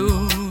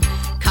true.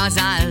 'Cause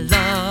I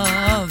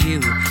love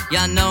you,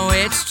 you know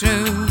it's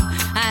true,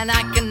 and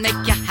I can make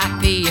you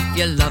happy if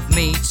you love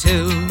me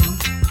too.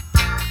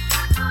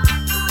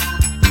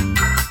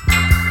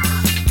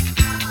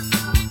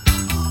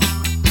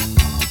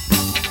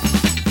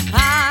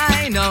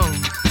 I know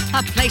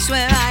a place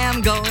where I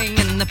am going,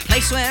 and the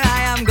place where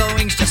I am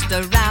going's just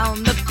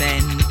around the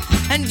bend.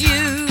 And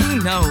you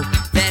know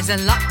there's a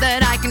lot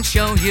that I can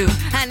show you,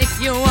 and if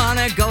you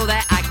wanna go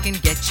there, I can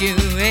get you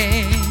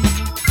in.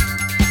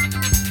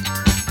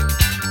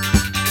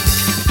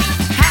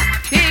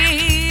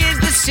 Happy is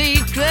the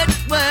secret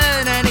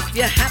word, and if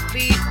you're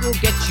happy, it will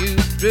get you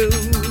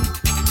through.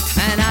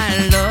 And I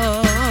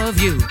love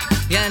you,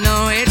 you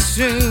know it's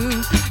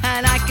true,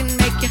 and I can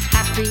make you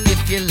happy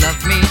if you love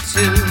me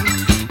too.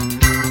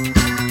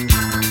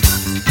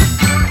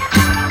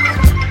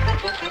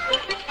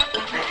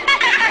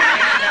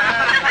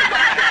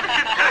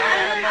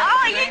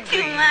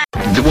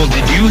 Well,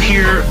 did you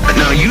hear?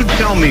 Now you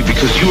tell me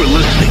because you were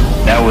listening.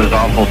 That was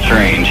awful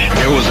strange.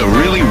 There was a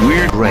really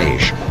weird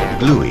grayish,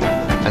 gluey,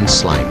 and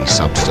slimy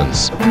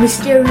substance. A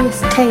mysterious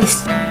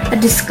taste, a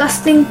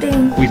disgusting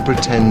thing. We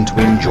pretend to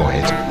enjoy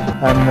it.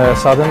 And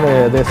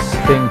suddenly this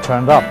thing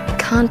turned up.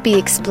 Can't be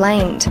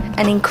explained.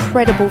 An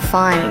incredible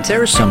find.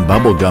 There's some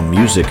bubblegum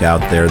music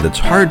out there that's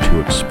hard to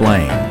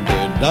explain.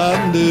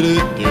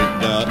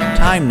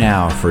 Time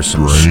now for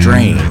some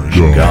strange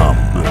gum.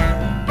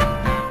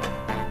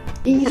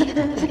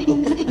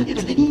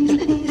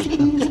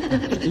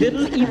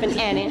 Little Even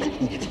Annie,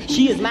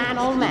 she is mine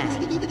all mine.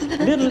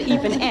 Little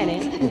Even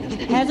Annie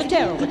has a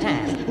terrible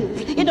time.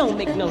 It don't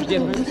make no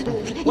difference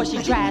what she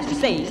tries to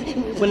say.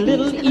 When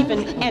Little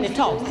Even Annie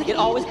talks, it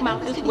always come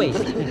out this way.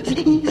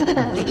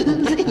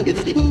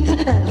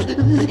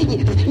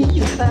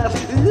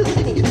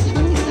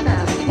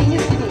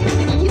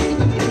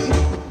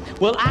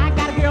 Well, I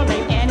got a girl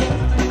named Annie,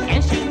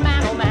 and she's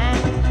mine oh mine.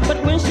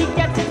 But when she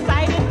gets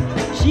excited,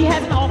 she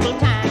has an awful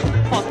time.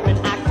 'Cause when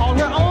I call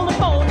her on the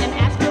phone and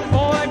ask her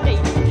for a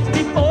date,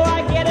 before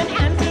I get an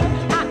answer,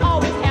 I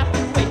always have to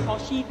wait.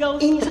 'Cause she goes,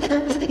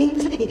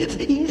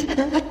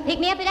 pick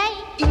me up today.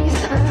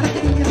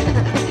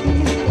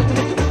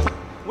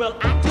 Well,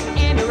 I took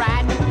Annie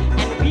riding,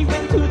 and we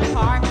went to the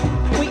park.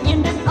 We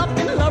ended up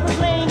in Lover's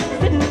Lane,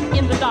 sitting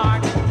in the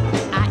dark.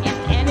 I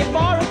asked Annie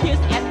for a kiss,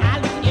 and I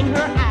looked in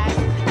her eyes.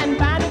 And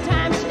by the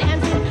time she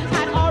answered,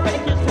 I'd already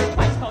kissed her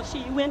twice. 'Cause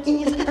she went,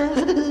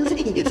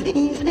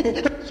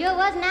 sure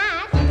was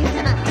nice.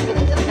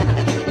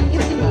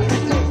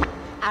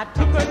 I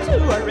took her to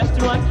a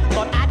restaurant,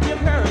 thought I'd give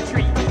her a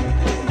treat.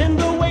 Then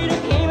the waiter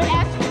came and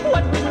asked,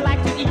 what would you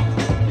like to eat?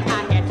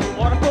 I had to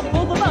order for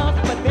both of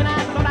us, but then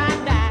I thought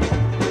I'd die.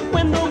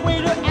 When the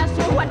waiter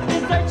asked her what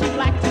dessert she'd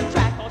like to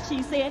try, cause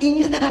she said,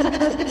 You want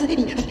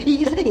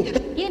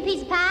a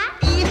piece of pie?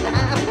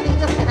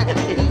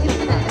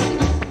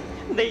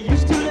 They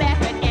used to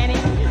laugh at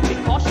Annie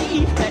because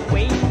she eats that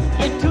way.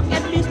 It took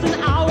at least an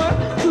hour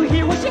to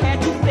hear what she had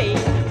to say.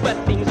 But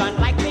things aren't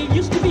like they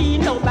used to be.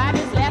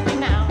 Nobody's laughing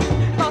now,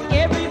 cause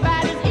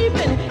everybody's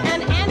even.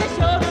 And Annie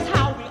shows us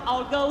how we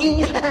all go.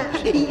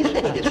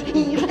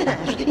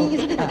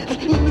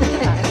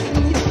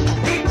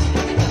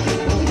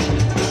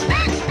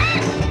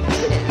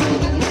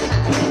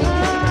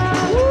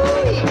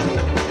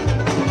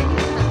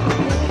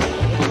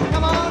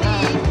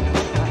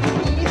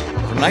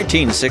 From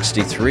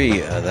 1963,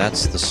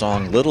 that's the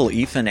song Little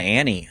Ethan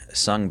Annie,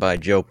 sung by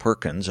Joe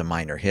Perkins, a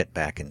minor hit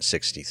back in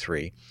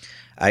 63.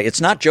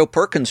 It's not Joe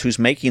Perkins who's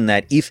making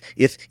that if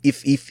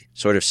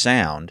sort of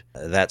sound.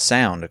 That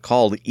sound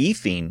called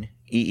eefing,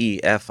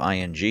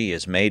 E-E-F-I-N-G,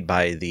 is made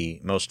by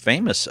the most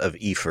famous of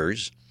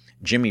eefers,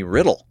 Jimmy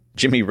Riddle.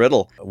 Jimmy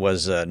Riddle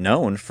was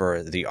known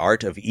for the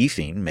art of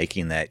eefing,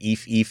 making that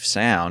eef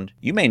sound.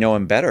 You may know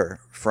him better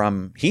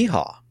from Hee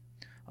Haw.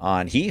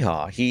 On Hee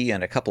Haw, he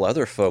and a couple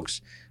other folks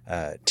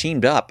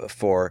teamed up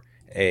for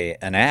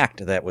an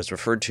act that was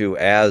referred to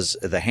as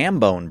the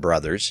Hambone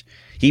Brothers.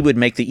 He would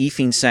make the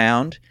eefing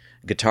sound.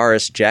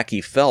 Guitarist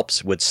Jackie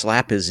Phelps would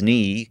slap his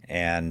knee,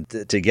 and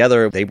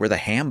together they were the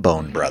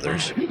Hambone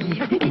Brothers.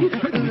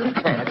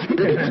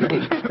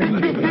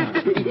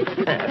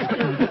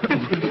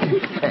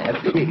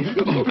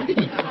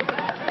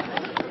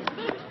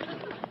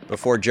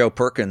 Before Joe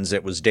Perkins,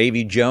 it was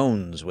Davy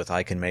Jones with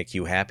I Can Make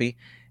You Happy,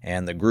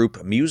 and the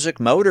group Music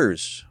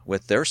Motors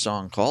with their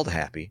song called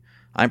Happy.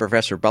 I'm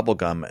Professor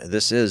Bubblegum.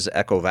 This is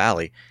Echo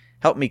Valley.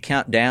 Help me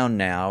count down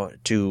now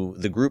to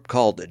the group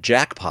called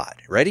Jackpot.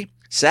 Ready?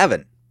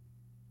 7.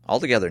 All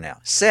together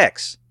now.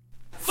 6.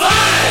 5,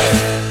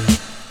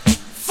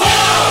 4,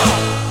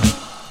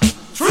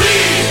 3,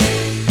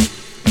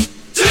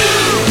 2,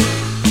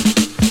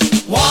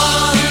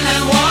 1,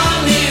 and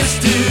 1 is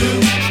 2.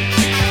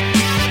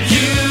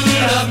 You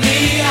love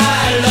me,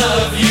 I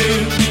love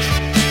you.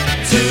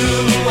 2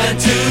 and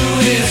 2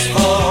 is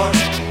 4.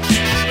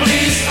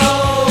 Please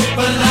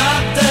open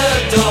up the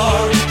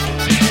door.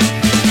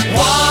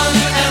 1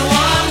 and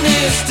 1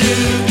 is 2.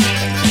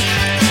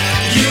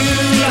 You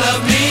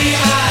love me,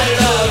 I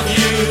love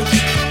you.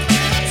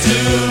 2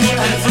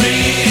 and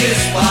 3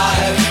 is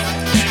 5.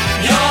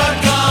 You're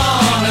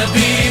gonna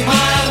be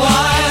my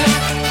wife.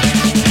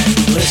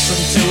 Listen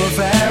to a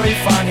very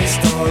funny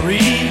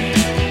story.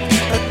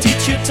 A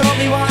teacher told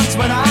me once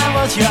when I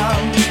was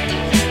young.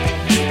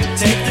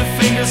 Take the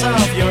fingers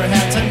off your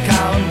hands and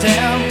count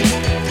them.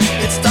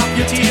 It stop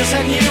your tears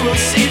and you will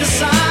see the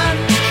sun.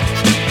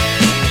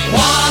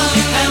 1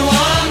 and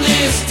 1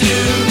 is 2.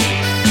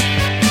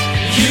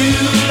 You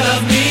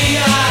love me,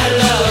 I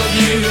love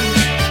you.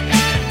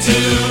 2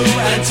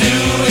 and 2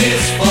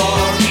 is 4.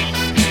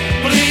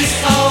 Please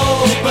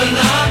open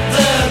up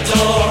the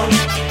door.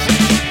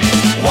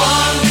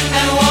 1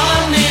 and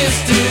 1 is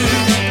 2.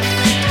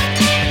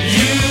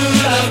 You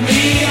love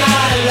me,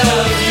 I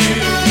love you.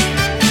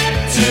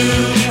 2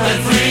 and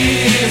 3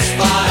 is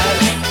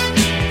 5.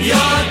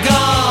 You're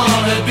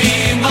gonna be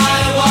my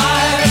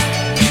wife.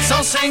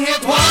 So sing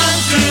it 1,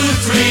 2,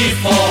 3,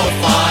 4,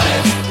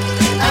 5.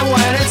 And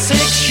when it's 6,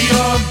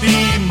 you'll be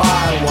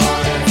my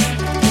wife.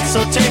 So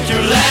take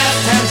your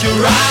left hand, your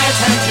right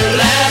hand, your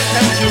left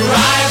hand, your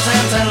right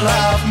hand, and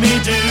love me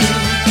do.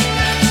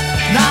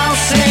 Now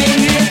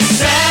sing it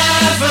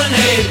 7,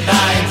 8,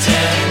 9,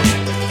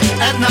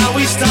 10. and now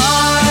we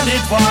start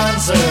it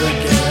once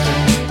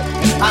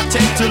again. I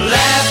take the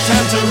left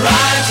hand, the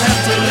right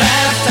hand, the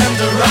left hand,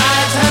 the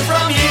right hand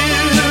from you.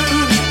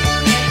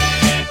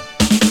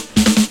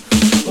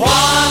 1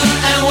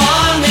 and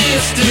 1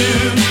 is 2.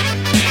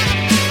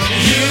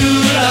 You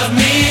love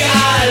me,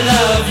 I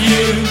love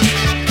you.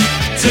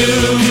 2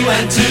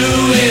 and 2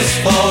 is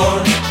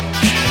 4.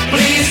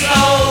 Please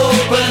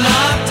open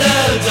up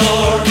the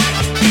door.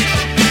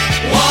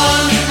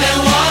 1 and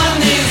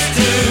 1 is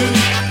 2.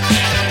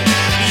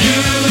 You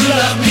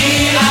love me,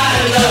 I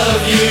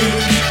love you.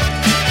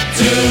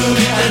 2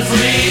 and 3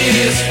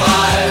 is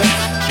 5.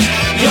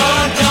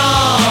 You're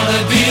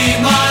gonna be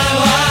my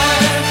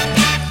wife.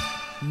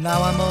 Now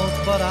I'm old,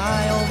 but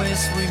I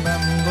always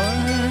remember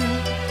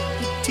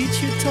the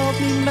teacher taught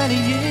me many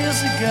years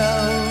ago.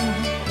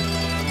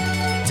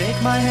 Take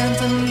my hand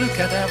and look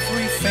at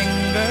every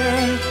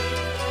finger.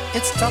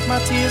 It stopped my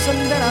tears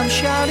and then I'm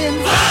shouting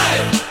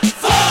 5,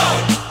 4,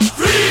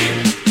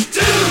 3,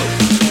 2.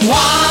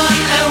 1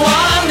 and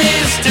 1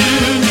 is 2.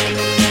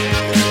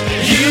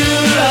 You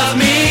love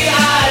me,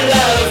 I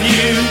love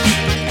you.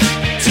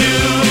 2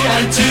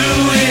 and 2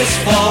 is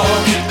 4.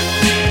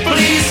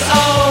 Please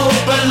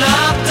open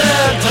up the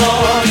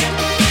door.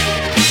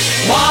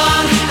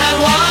 1 and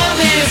 1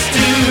 is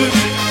 2.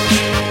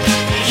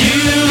 You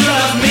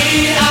love me,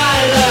 I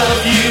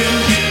love you.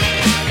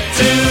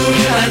 2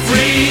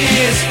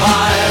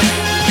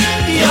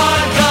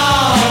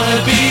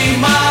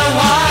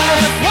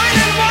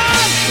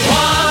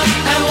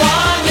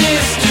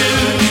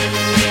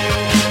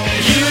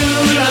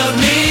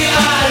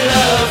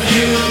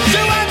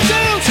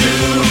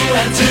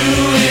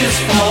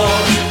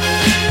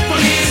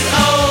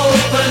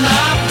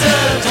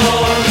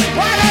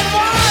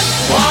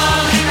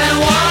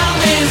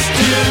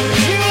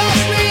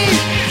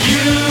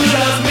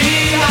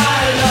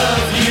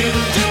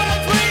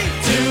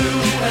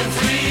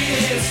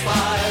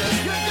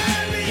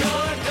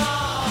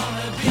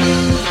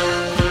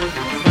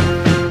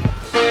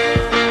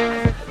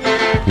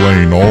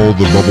 playing all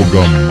the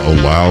bubblegum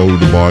allowed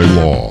by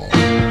law.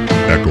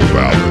 Echo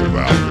Valley.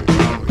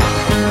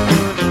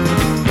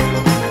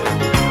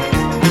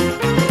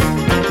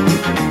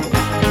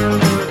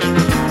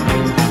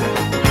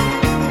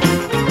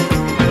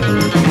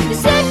 You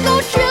said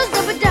go chills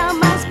up and down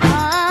my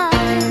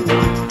spine.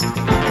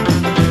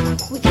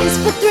 We kiss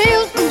for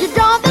thrills and you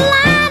draw the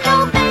line,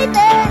 oh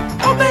baby,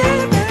 oh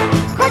baby.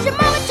 'Cause your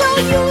mama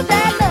told you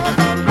that love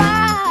ain't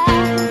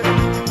right.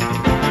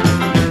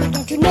 But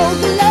don't you know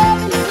the love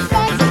and the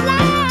facts of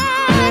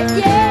life,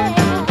 yeah.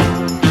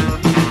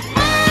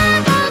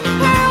 Mama's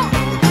pearl,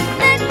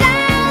 let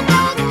down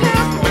those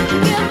curls.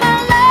 Give my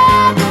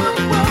love a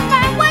whirl,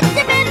 find what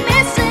you've been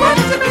missing.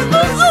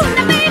 Ooh, ooh,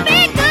 now baby,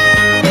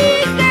 goody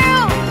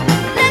girl,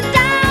 let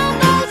down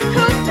those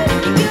curls. Let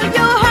me give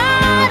your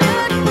heart a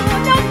twirl.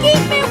 Don't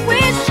keep me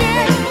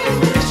wishing.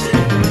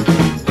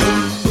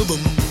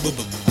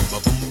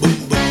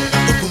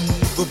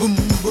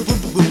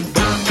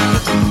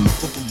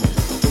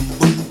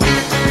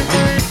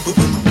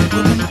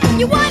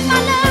 You want my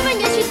love and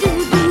yes you do.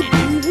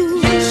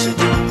 Yes you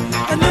do.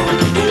 I know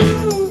you do.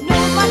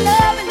 Know my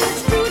love and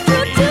it's true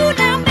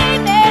now,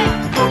 baby.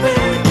 Oh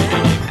baby.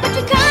 But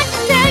you can't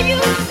tell you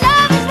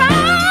love is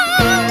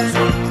wrong.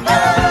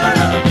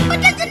 But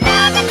just to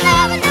know that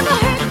love never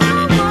hurt no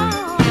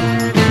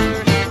one.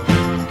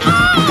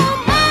 Oh,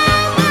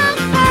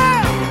 mama's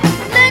pearl,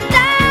 let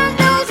down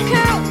those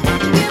curls.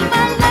 Give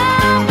my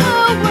love a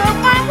whirl,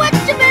 find what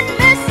you've been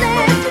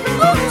missing.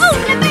 Ooh, ooh,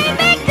 now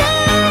baby,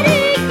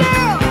 goody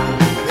girl,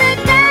 let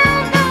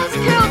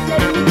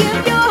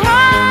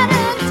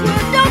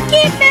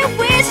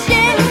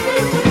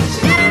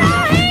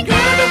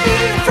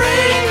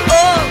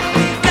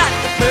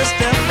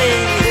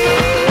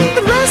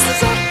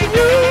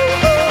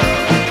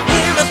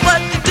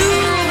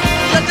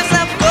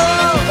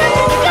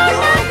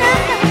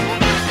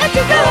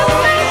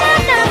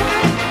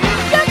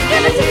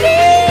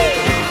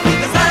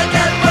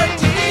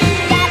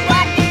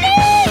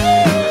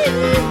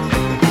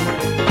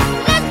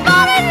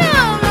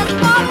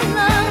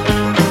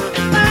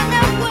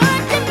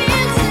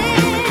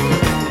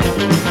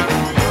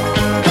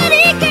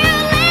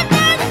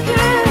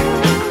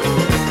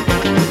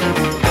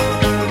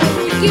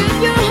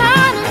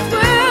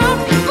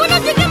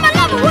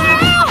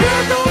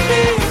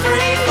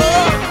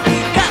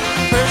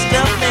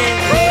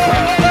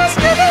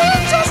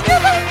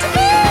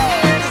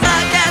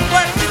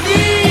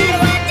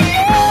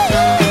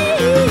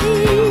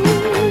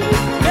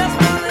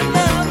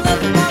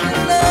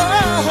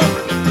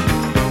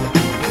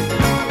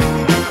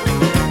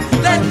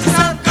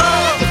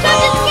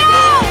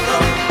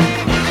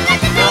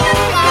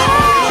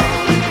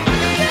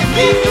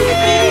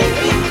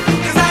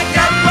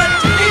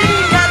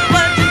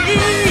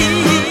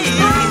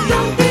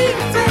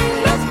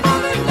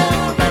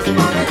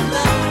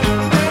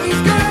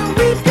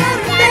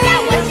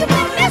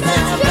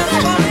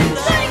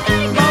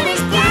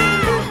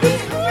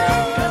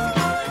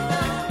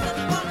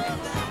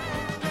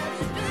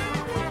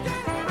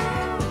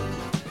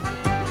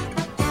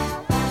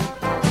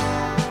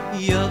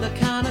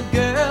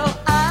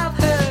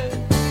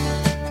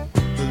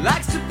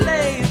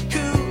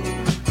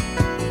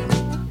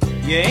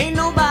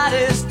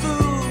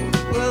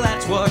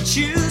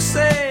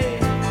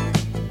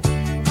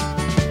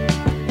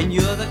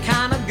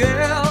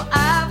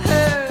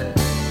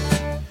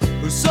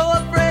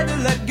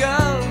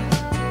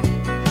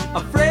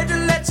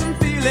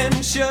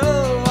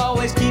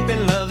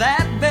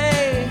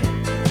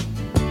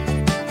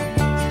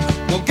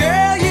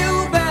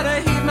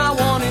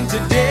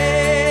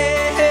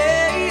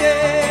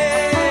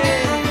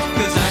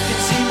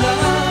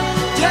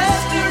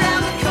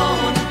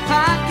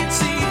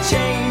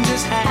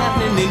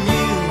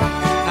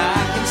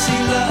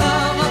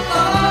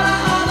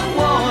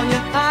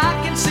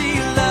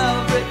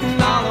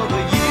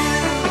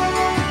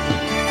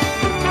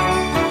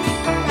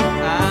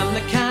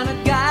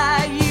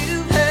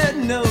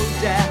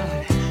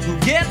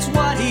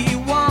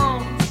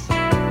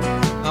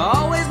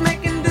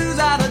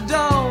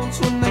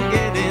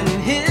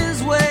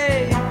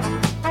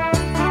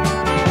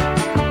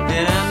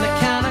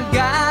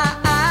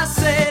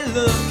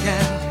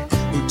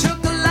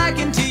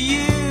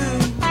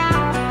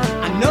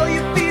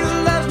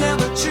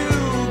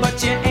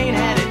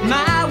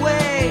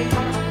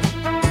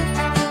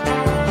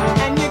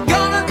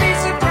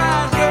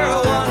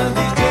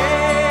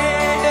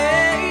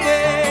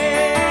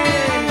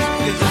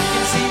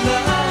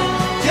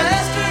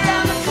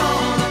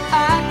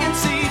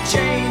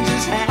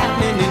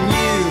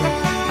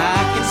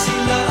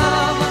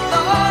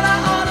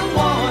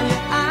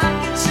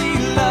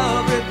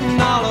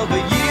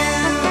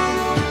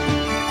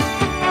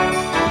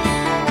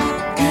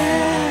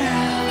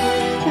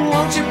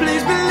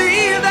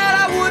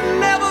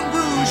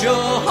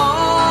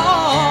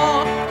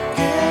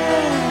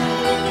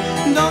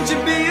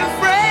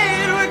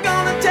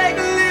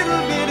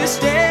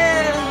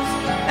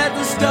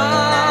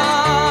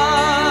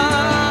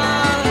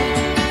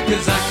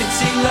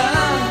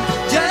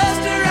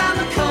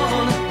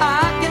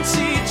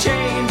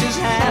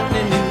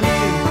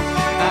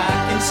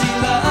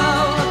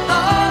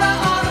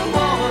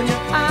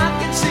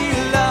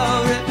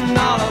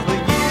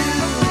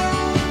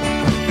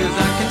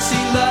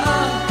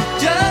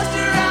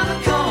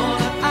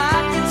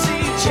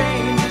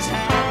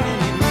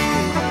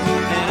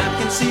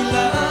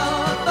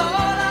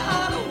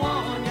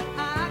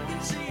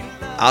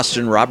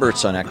Austin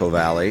Roberts on Echo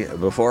Valley.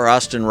 Before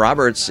Austin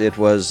Roberts, it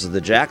was the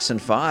Jackson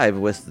 5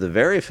 with the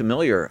very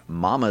familiar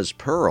Mama's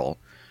Pearl,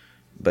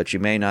 but you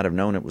may not have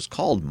known it was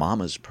called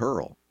Mama's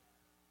Pearl.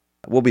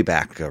 We'll be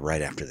back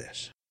right after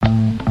this. Hey,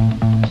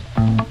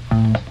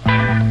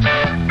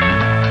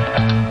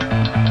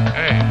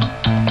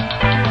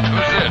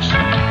 who's this?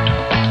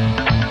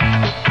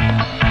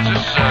 Is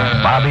this,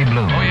 Bobby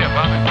Blue. Oh, yeah,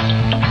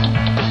 Bobby.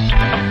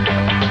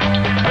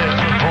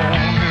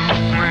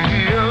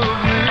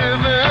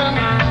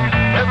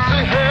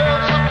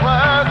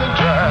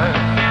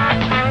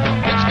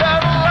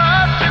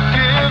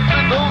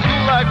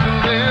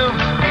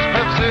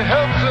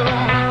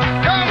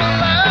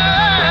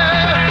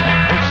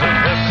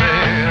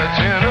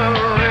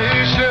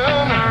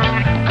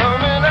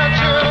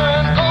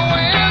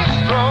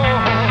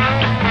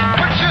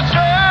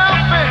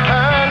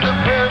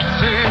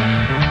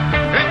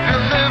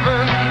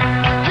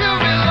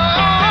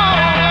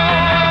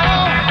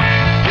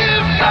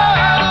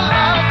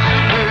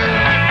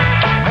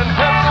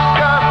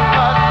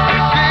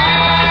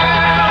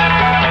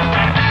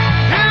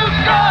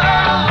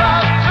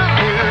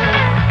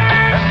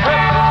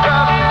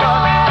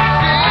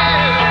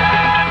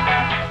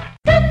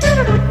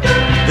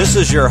 This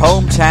is your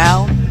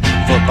hometown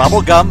for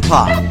bubblegum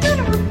pop,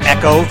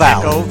 Echo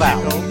Valley. Echo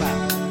Valley.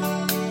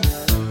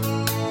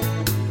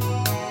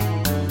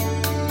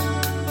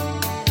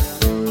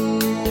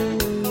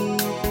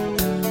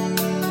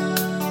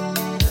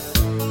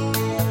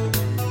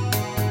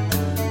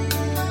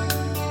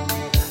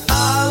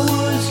 I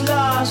was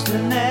lost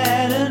and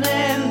at an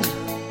end.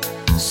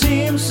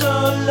 Seemed so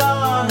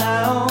long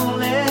I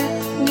only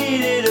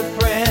needed a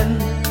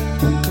friend.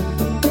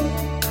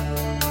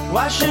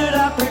 Why should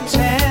I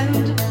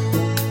pretend?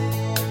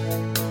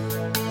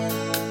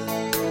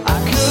 I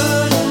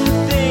couldn't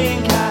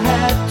think, I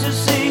had to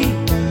see.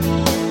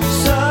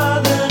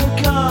 Southern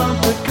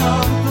comfort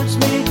comforts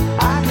me.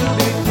 I could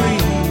be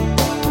free,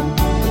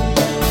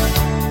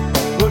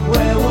 but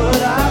where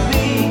would I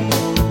be?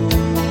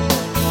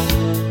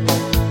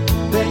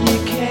 Then you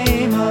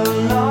came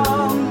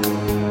along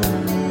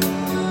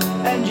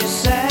and you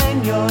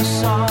sang your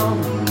song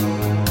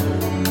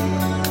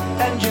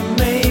and you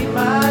made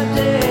my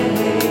day.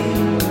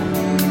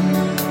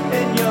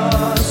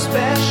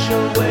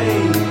 Special way.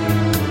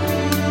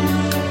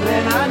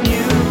 Then I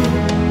knew,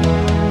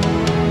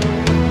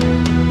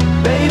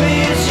 baby,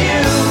 it's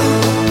you.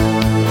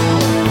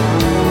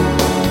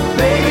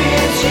 Baby,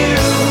 it's you.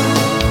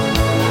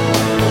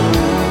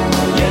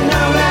 You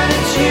know that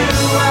it's you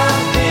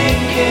I'm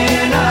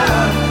thinking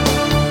of.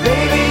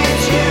 Baby,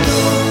 it's you.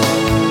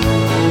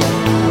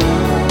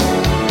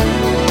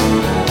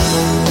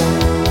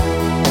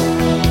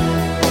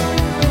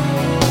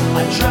 I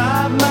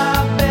tried my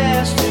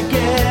best to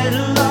get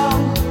along,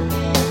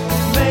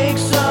 make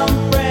some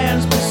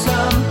friends, but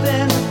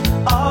something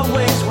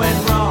always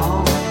went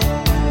wrong.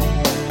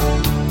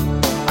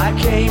 I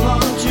came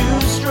on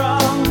too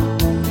strong.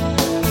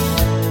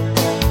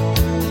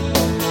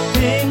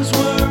 Things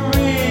were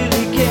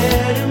really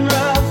getting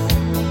rough,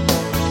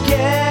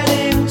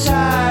 getting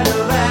tired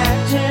of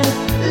acting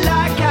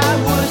like I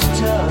was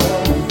tough.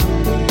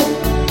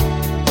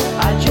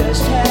 I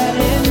just had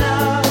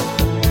enough.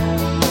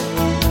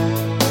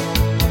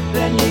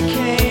 Then you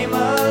came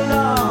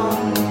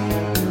along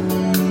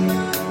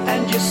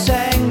and you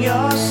sang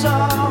your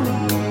song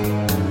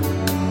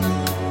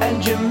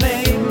and you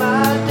made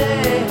my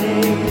day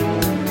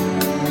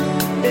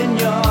in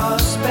your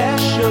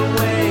special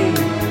way.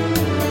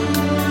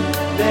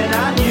 Then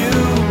I knew,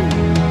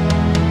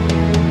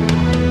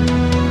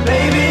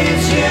 baby,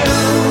 it's you.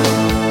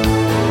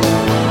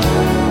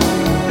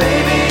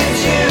 Baby,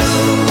 it's you.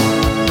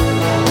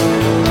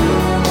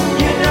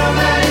 You know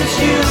that it's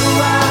you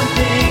I'm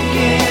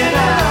thinking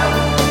of.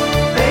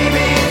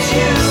 Baby, it's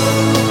you.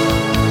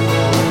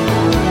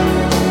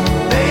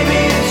 Baby,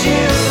 it's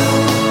you.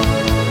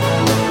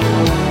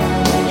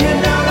 You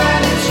know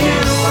that it's you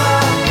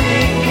I'm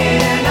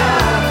thinking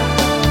of.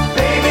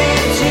 Baby,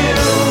 it's you.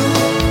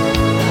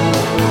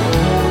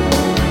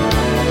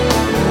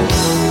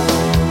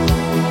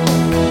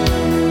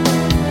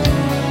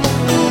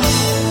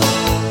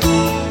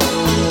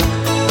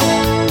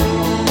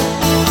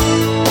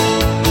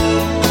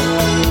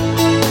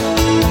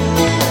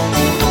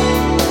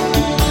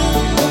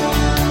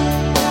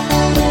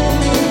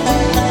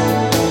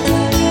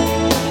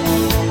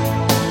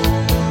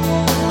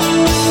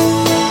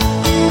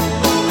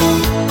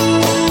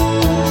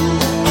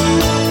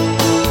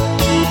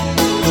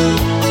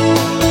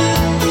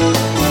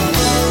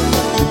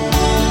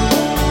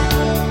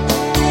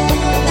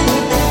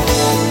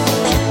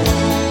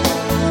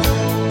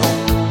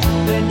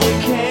 Then you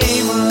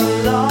came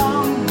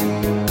along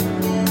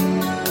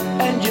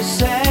and you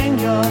sang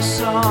your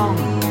song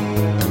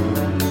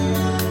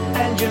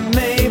and you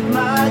made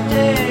my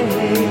day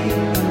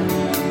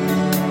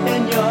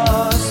in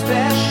your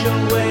special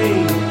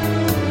way.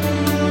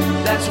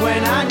 That's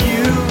when I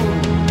knew,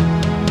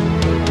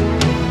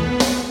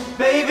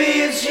 baby,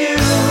 it's you.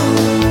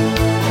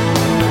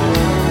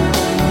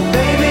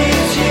 Baby,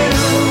 it's you.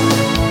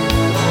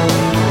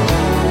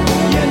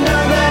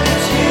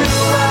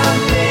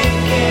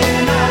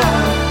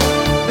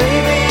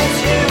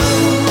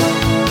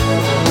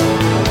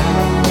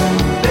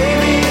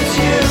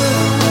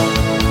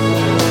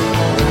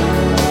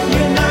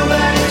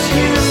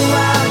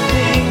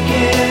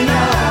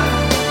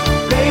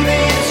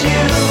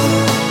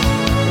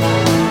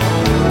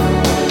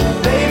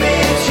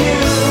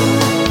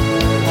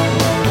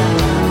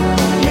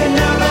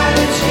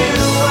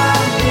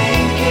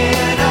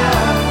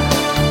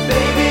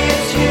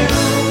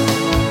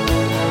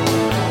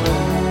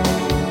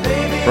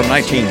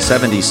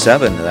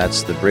 1977,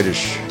 that's the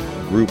British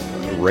group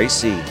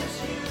Racy.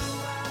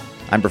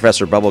 I'm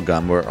Professor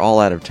Bubblegum. We're all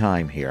out of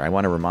time here. I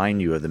want to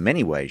remind you of the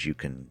many ways you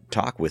can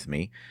talk with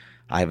me.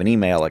 I have an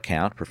email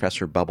account,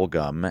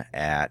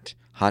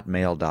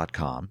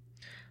 professorbubblegum@hotmail.com.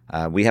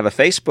 We have a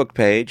Facebook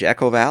page,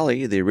 Echo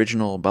Valley, the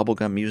original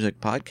Bubblegum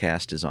Music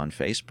Podcast is on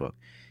Facebook.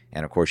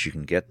 And, of course, you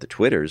can get the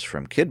Twitters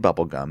from Kid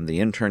Bubblegum, the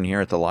intern here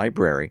at the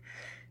library.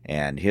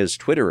 And his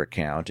Twitter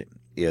account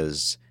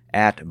is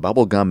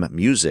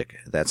 @bubblegummusic.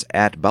 That's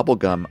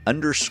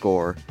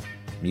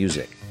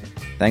 @bubblegum_music.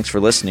 Thanks for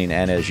listening,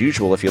 and as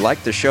usual, if you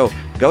like the show,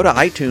 go to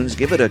iTunes,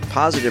 give it a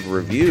positive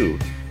review,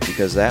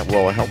 because that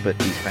will help it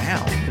be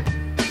found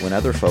when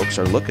other folks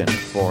are looking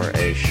for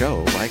a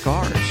show like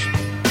ours.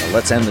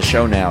 Let's end the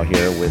show now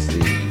here with the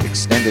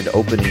extended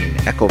opening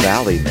Echo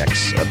Valley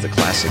mix of the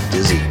classic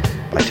Dizzy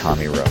by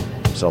Tommy Roe.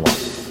 So long.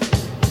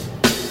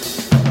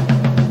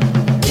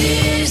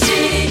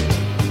 Dizzy,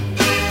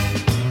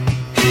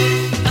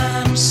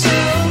 I'm so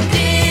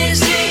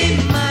dizzy,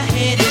 my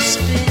head is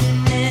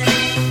spinning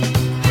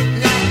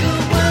like a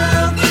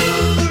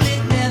whirlpool,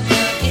 it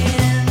never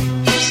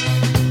ends.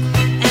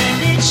 And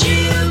it's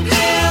you,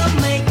 girl,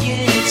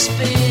 making it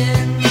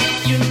spin.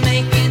 You're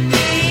making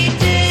me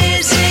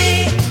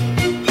dizzy.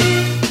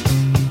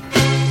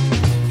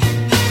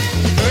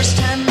 First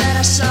time that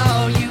I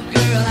saw you,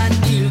 girl, I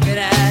knew that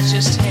I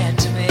just had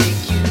to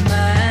make you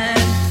mine.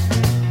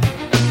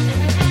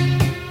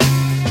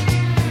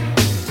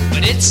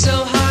 But it's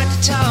so hard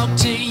to talk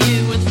to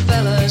you with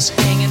fellas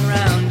hanging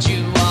around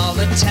you all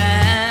the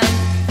time.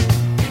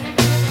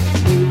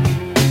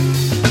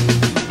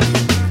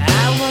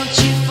 I want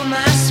you for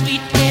my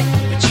sweet pet,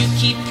 but you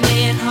keep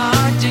playing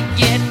hard to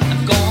get.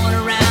 I'm going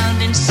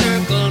around in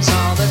circles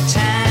all the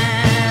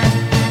time.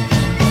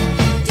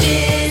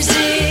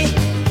 Dizzy,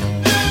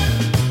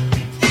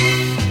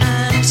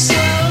 I'm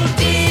so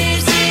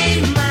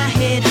dizzy, my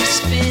head is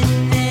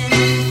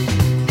spinning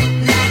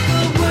like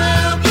a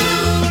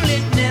whirlpool,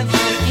 it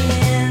never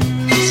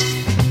ends.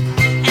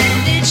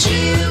 And it's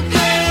you,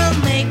 girl,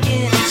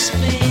 making it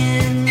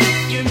spin.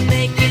 You're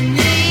making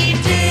me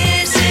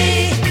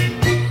dizzy.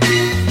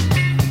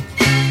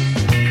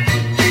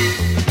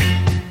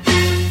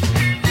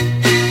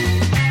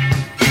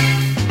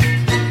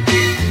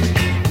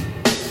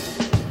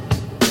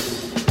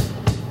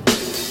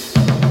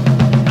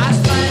 I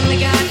finally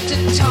got to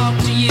talk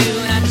to you,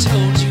 and I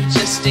told you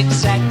just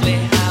exactly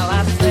how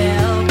I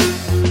felt.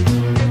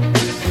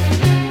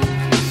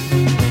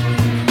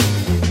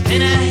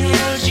 Then I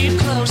held you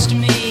close to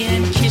me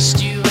and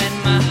kissed you,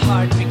 and my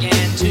heart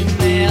began to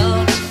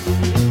melt.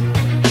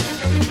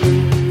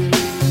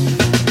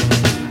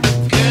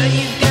 Girl,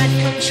 you've got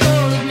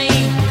control of me,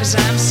 'cause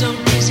I'm so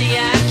dizzy I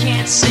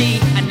can't see.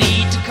 I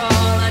need to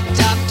call a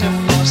doctor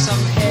for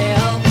some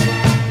help.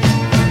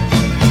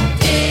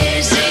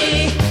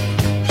 Dizzy,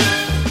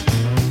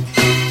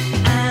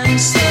 I'm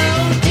so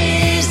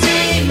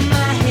dizzy,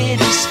 my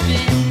head is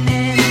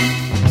spinning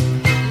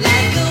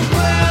like a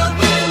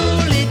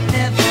whirlpool, it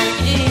never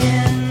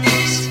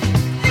ends.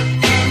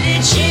 And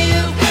it's you,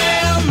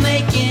 girl,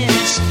 making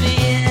it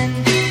spin.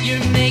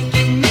 You're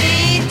making me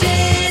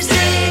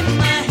dizzy,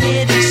 my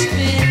head is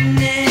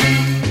spinning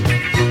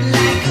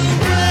like a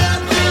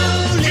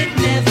whirlpool, it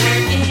never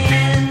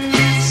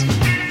ends.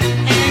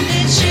 And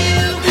it's you,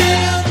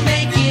 girl,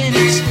 making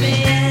it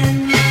spin.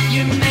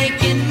 You're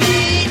making me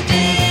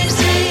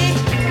dizzy.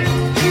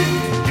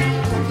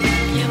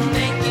 You're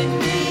making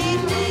me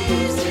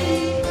dizzy.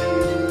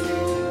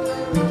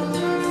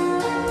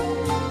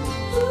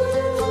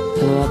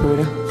 Hello,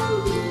 operator.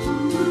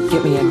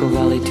 Get me Echo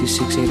Valley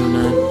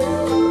 26809.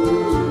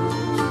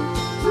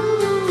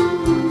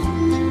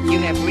 You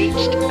have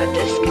reached a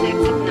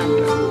disconnected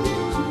number.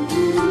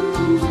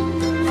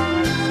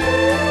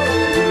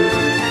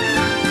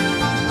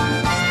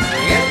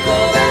 Echo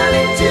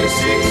Valley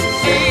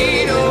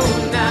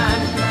 26809.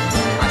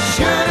 I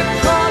should have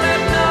called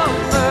that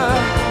number.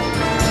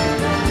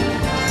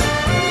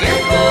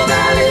 Echo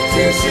Valley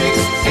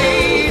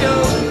 26809.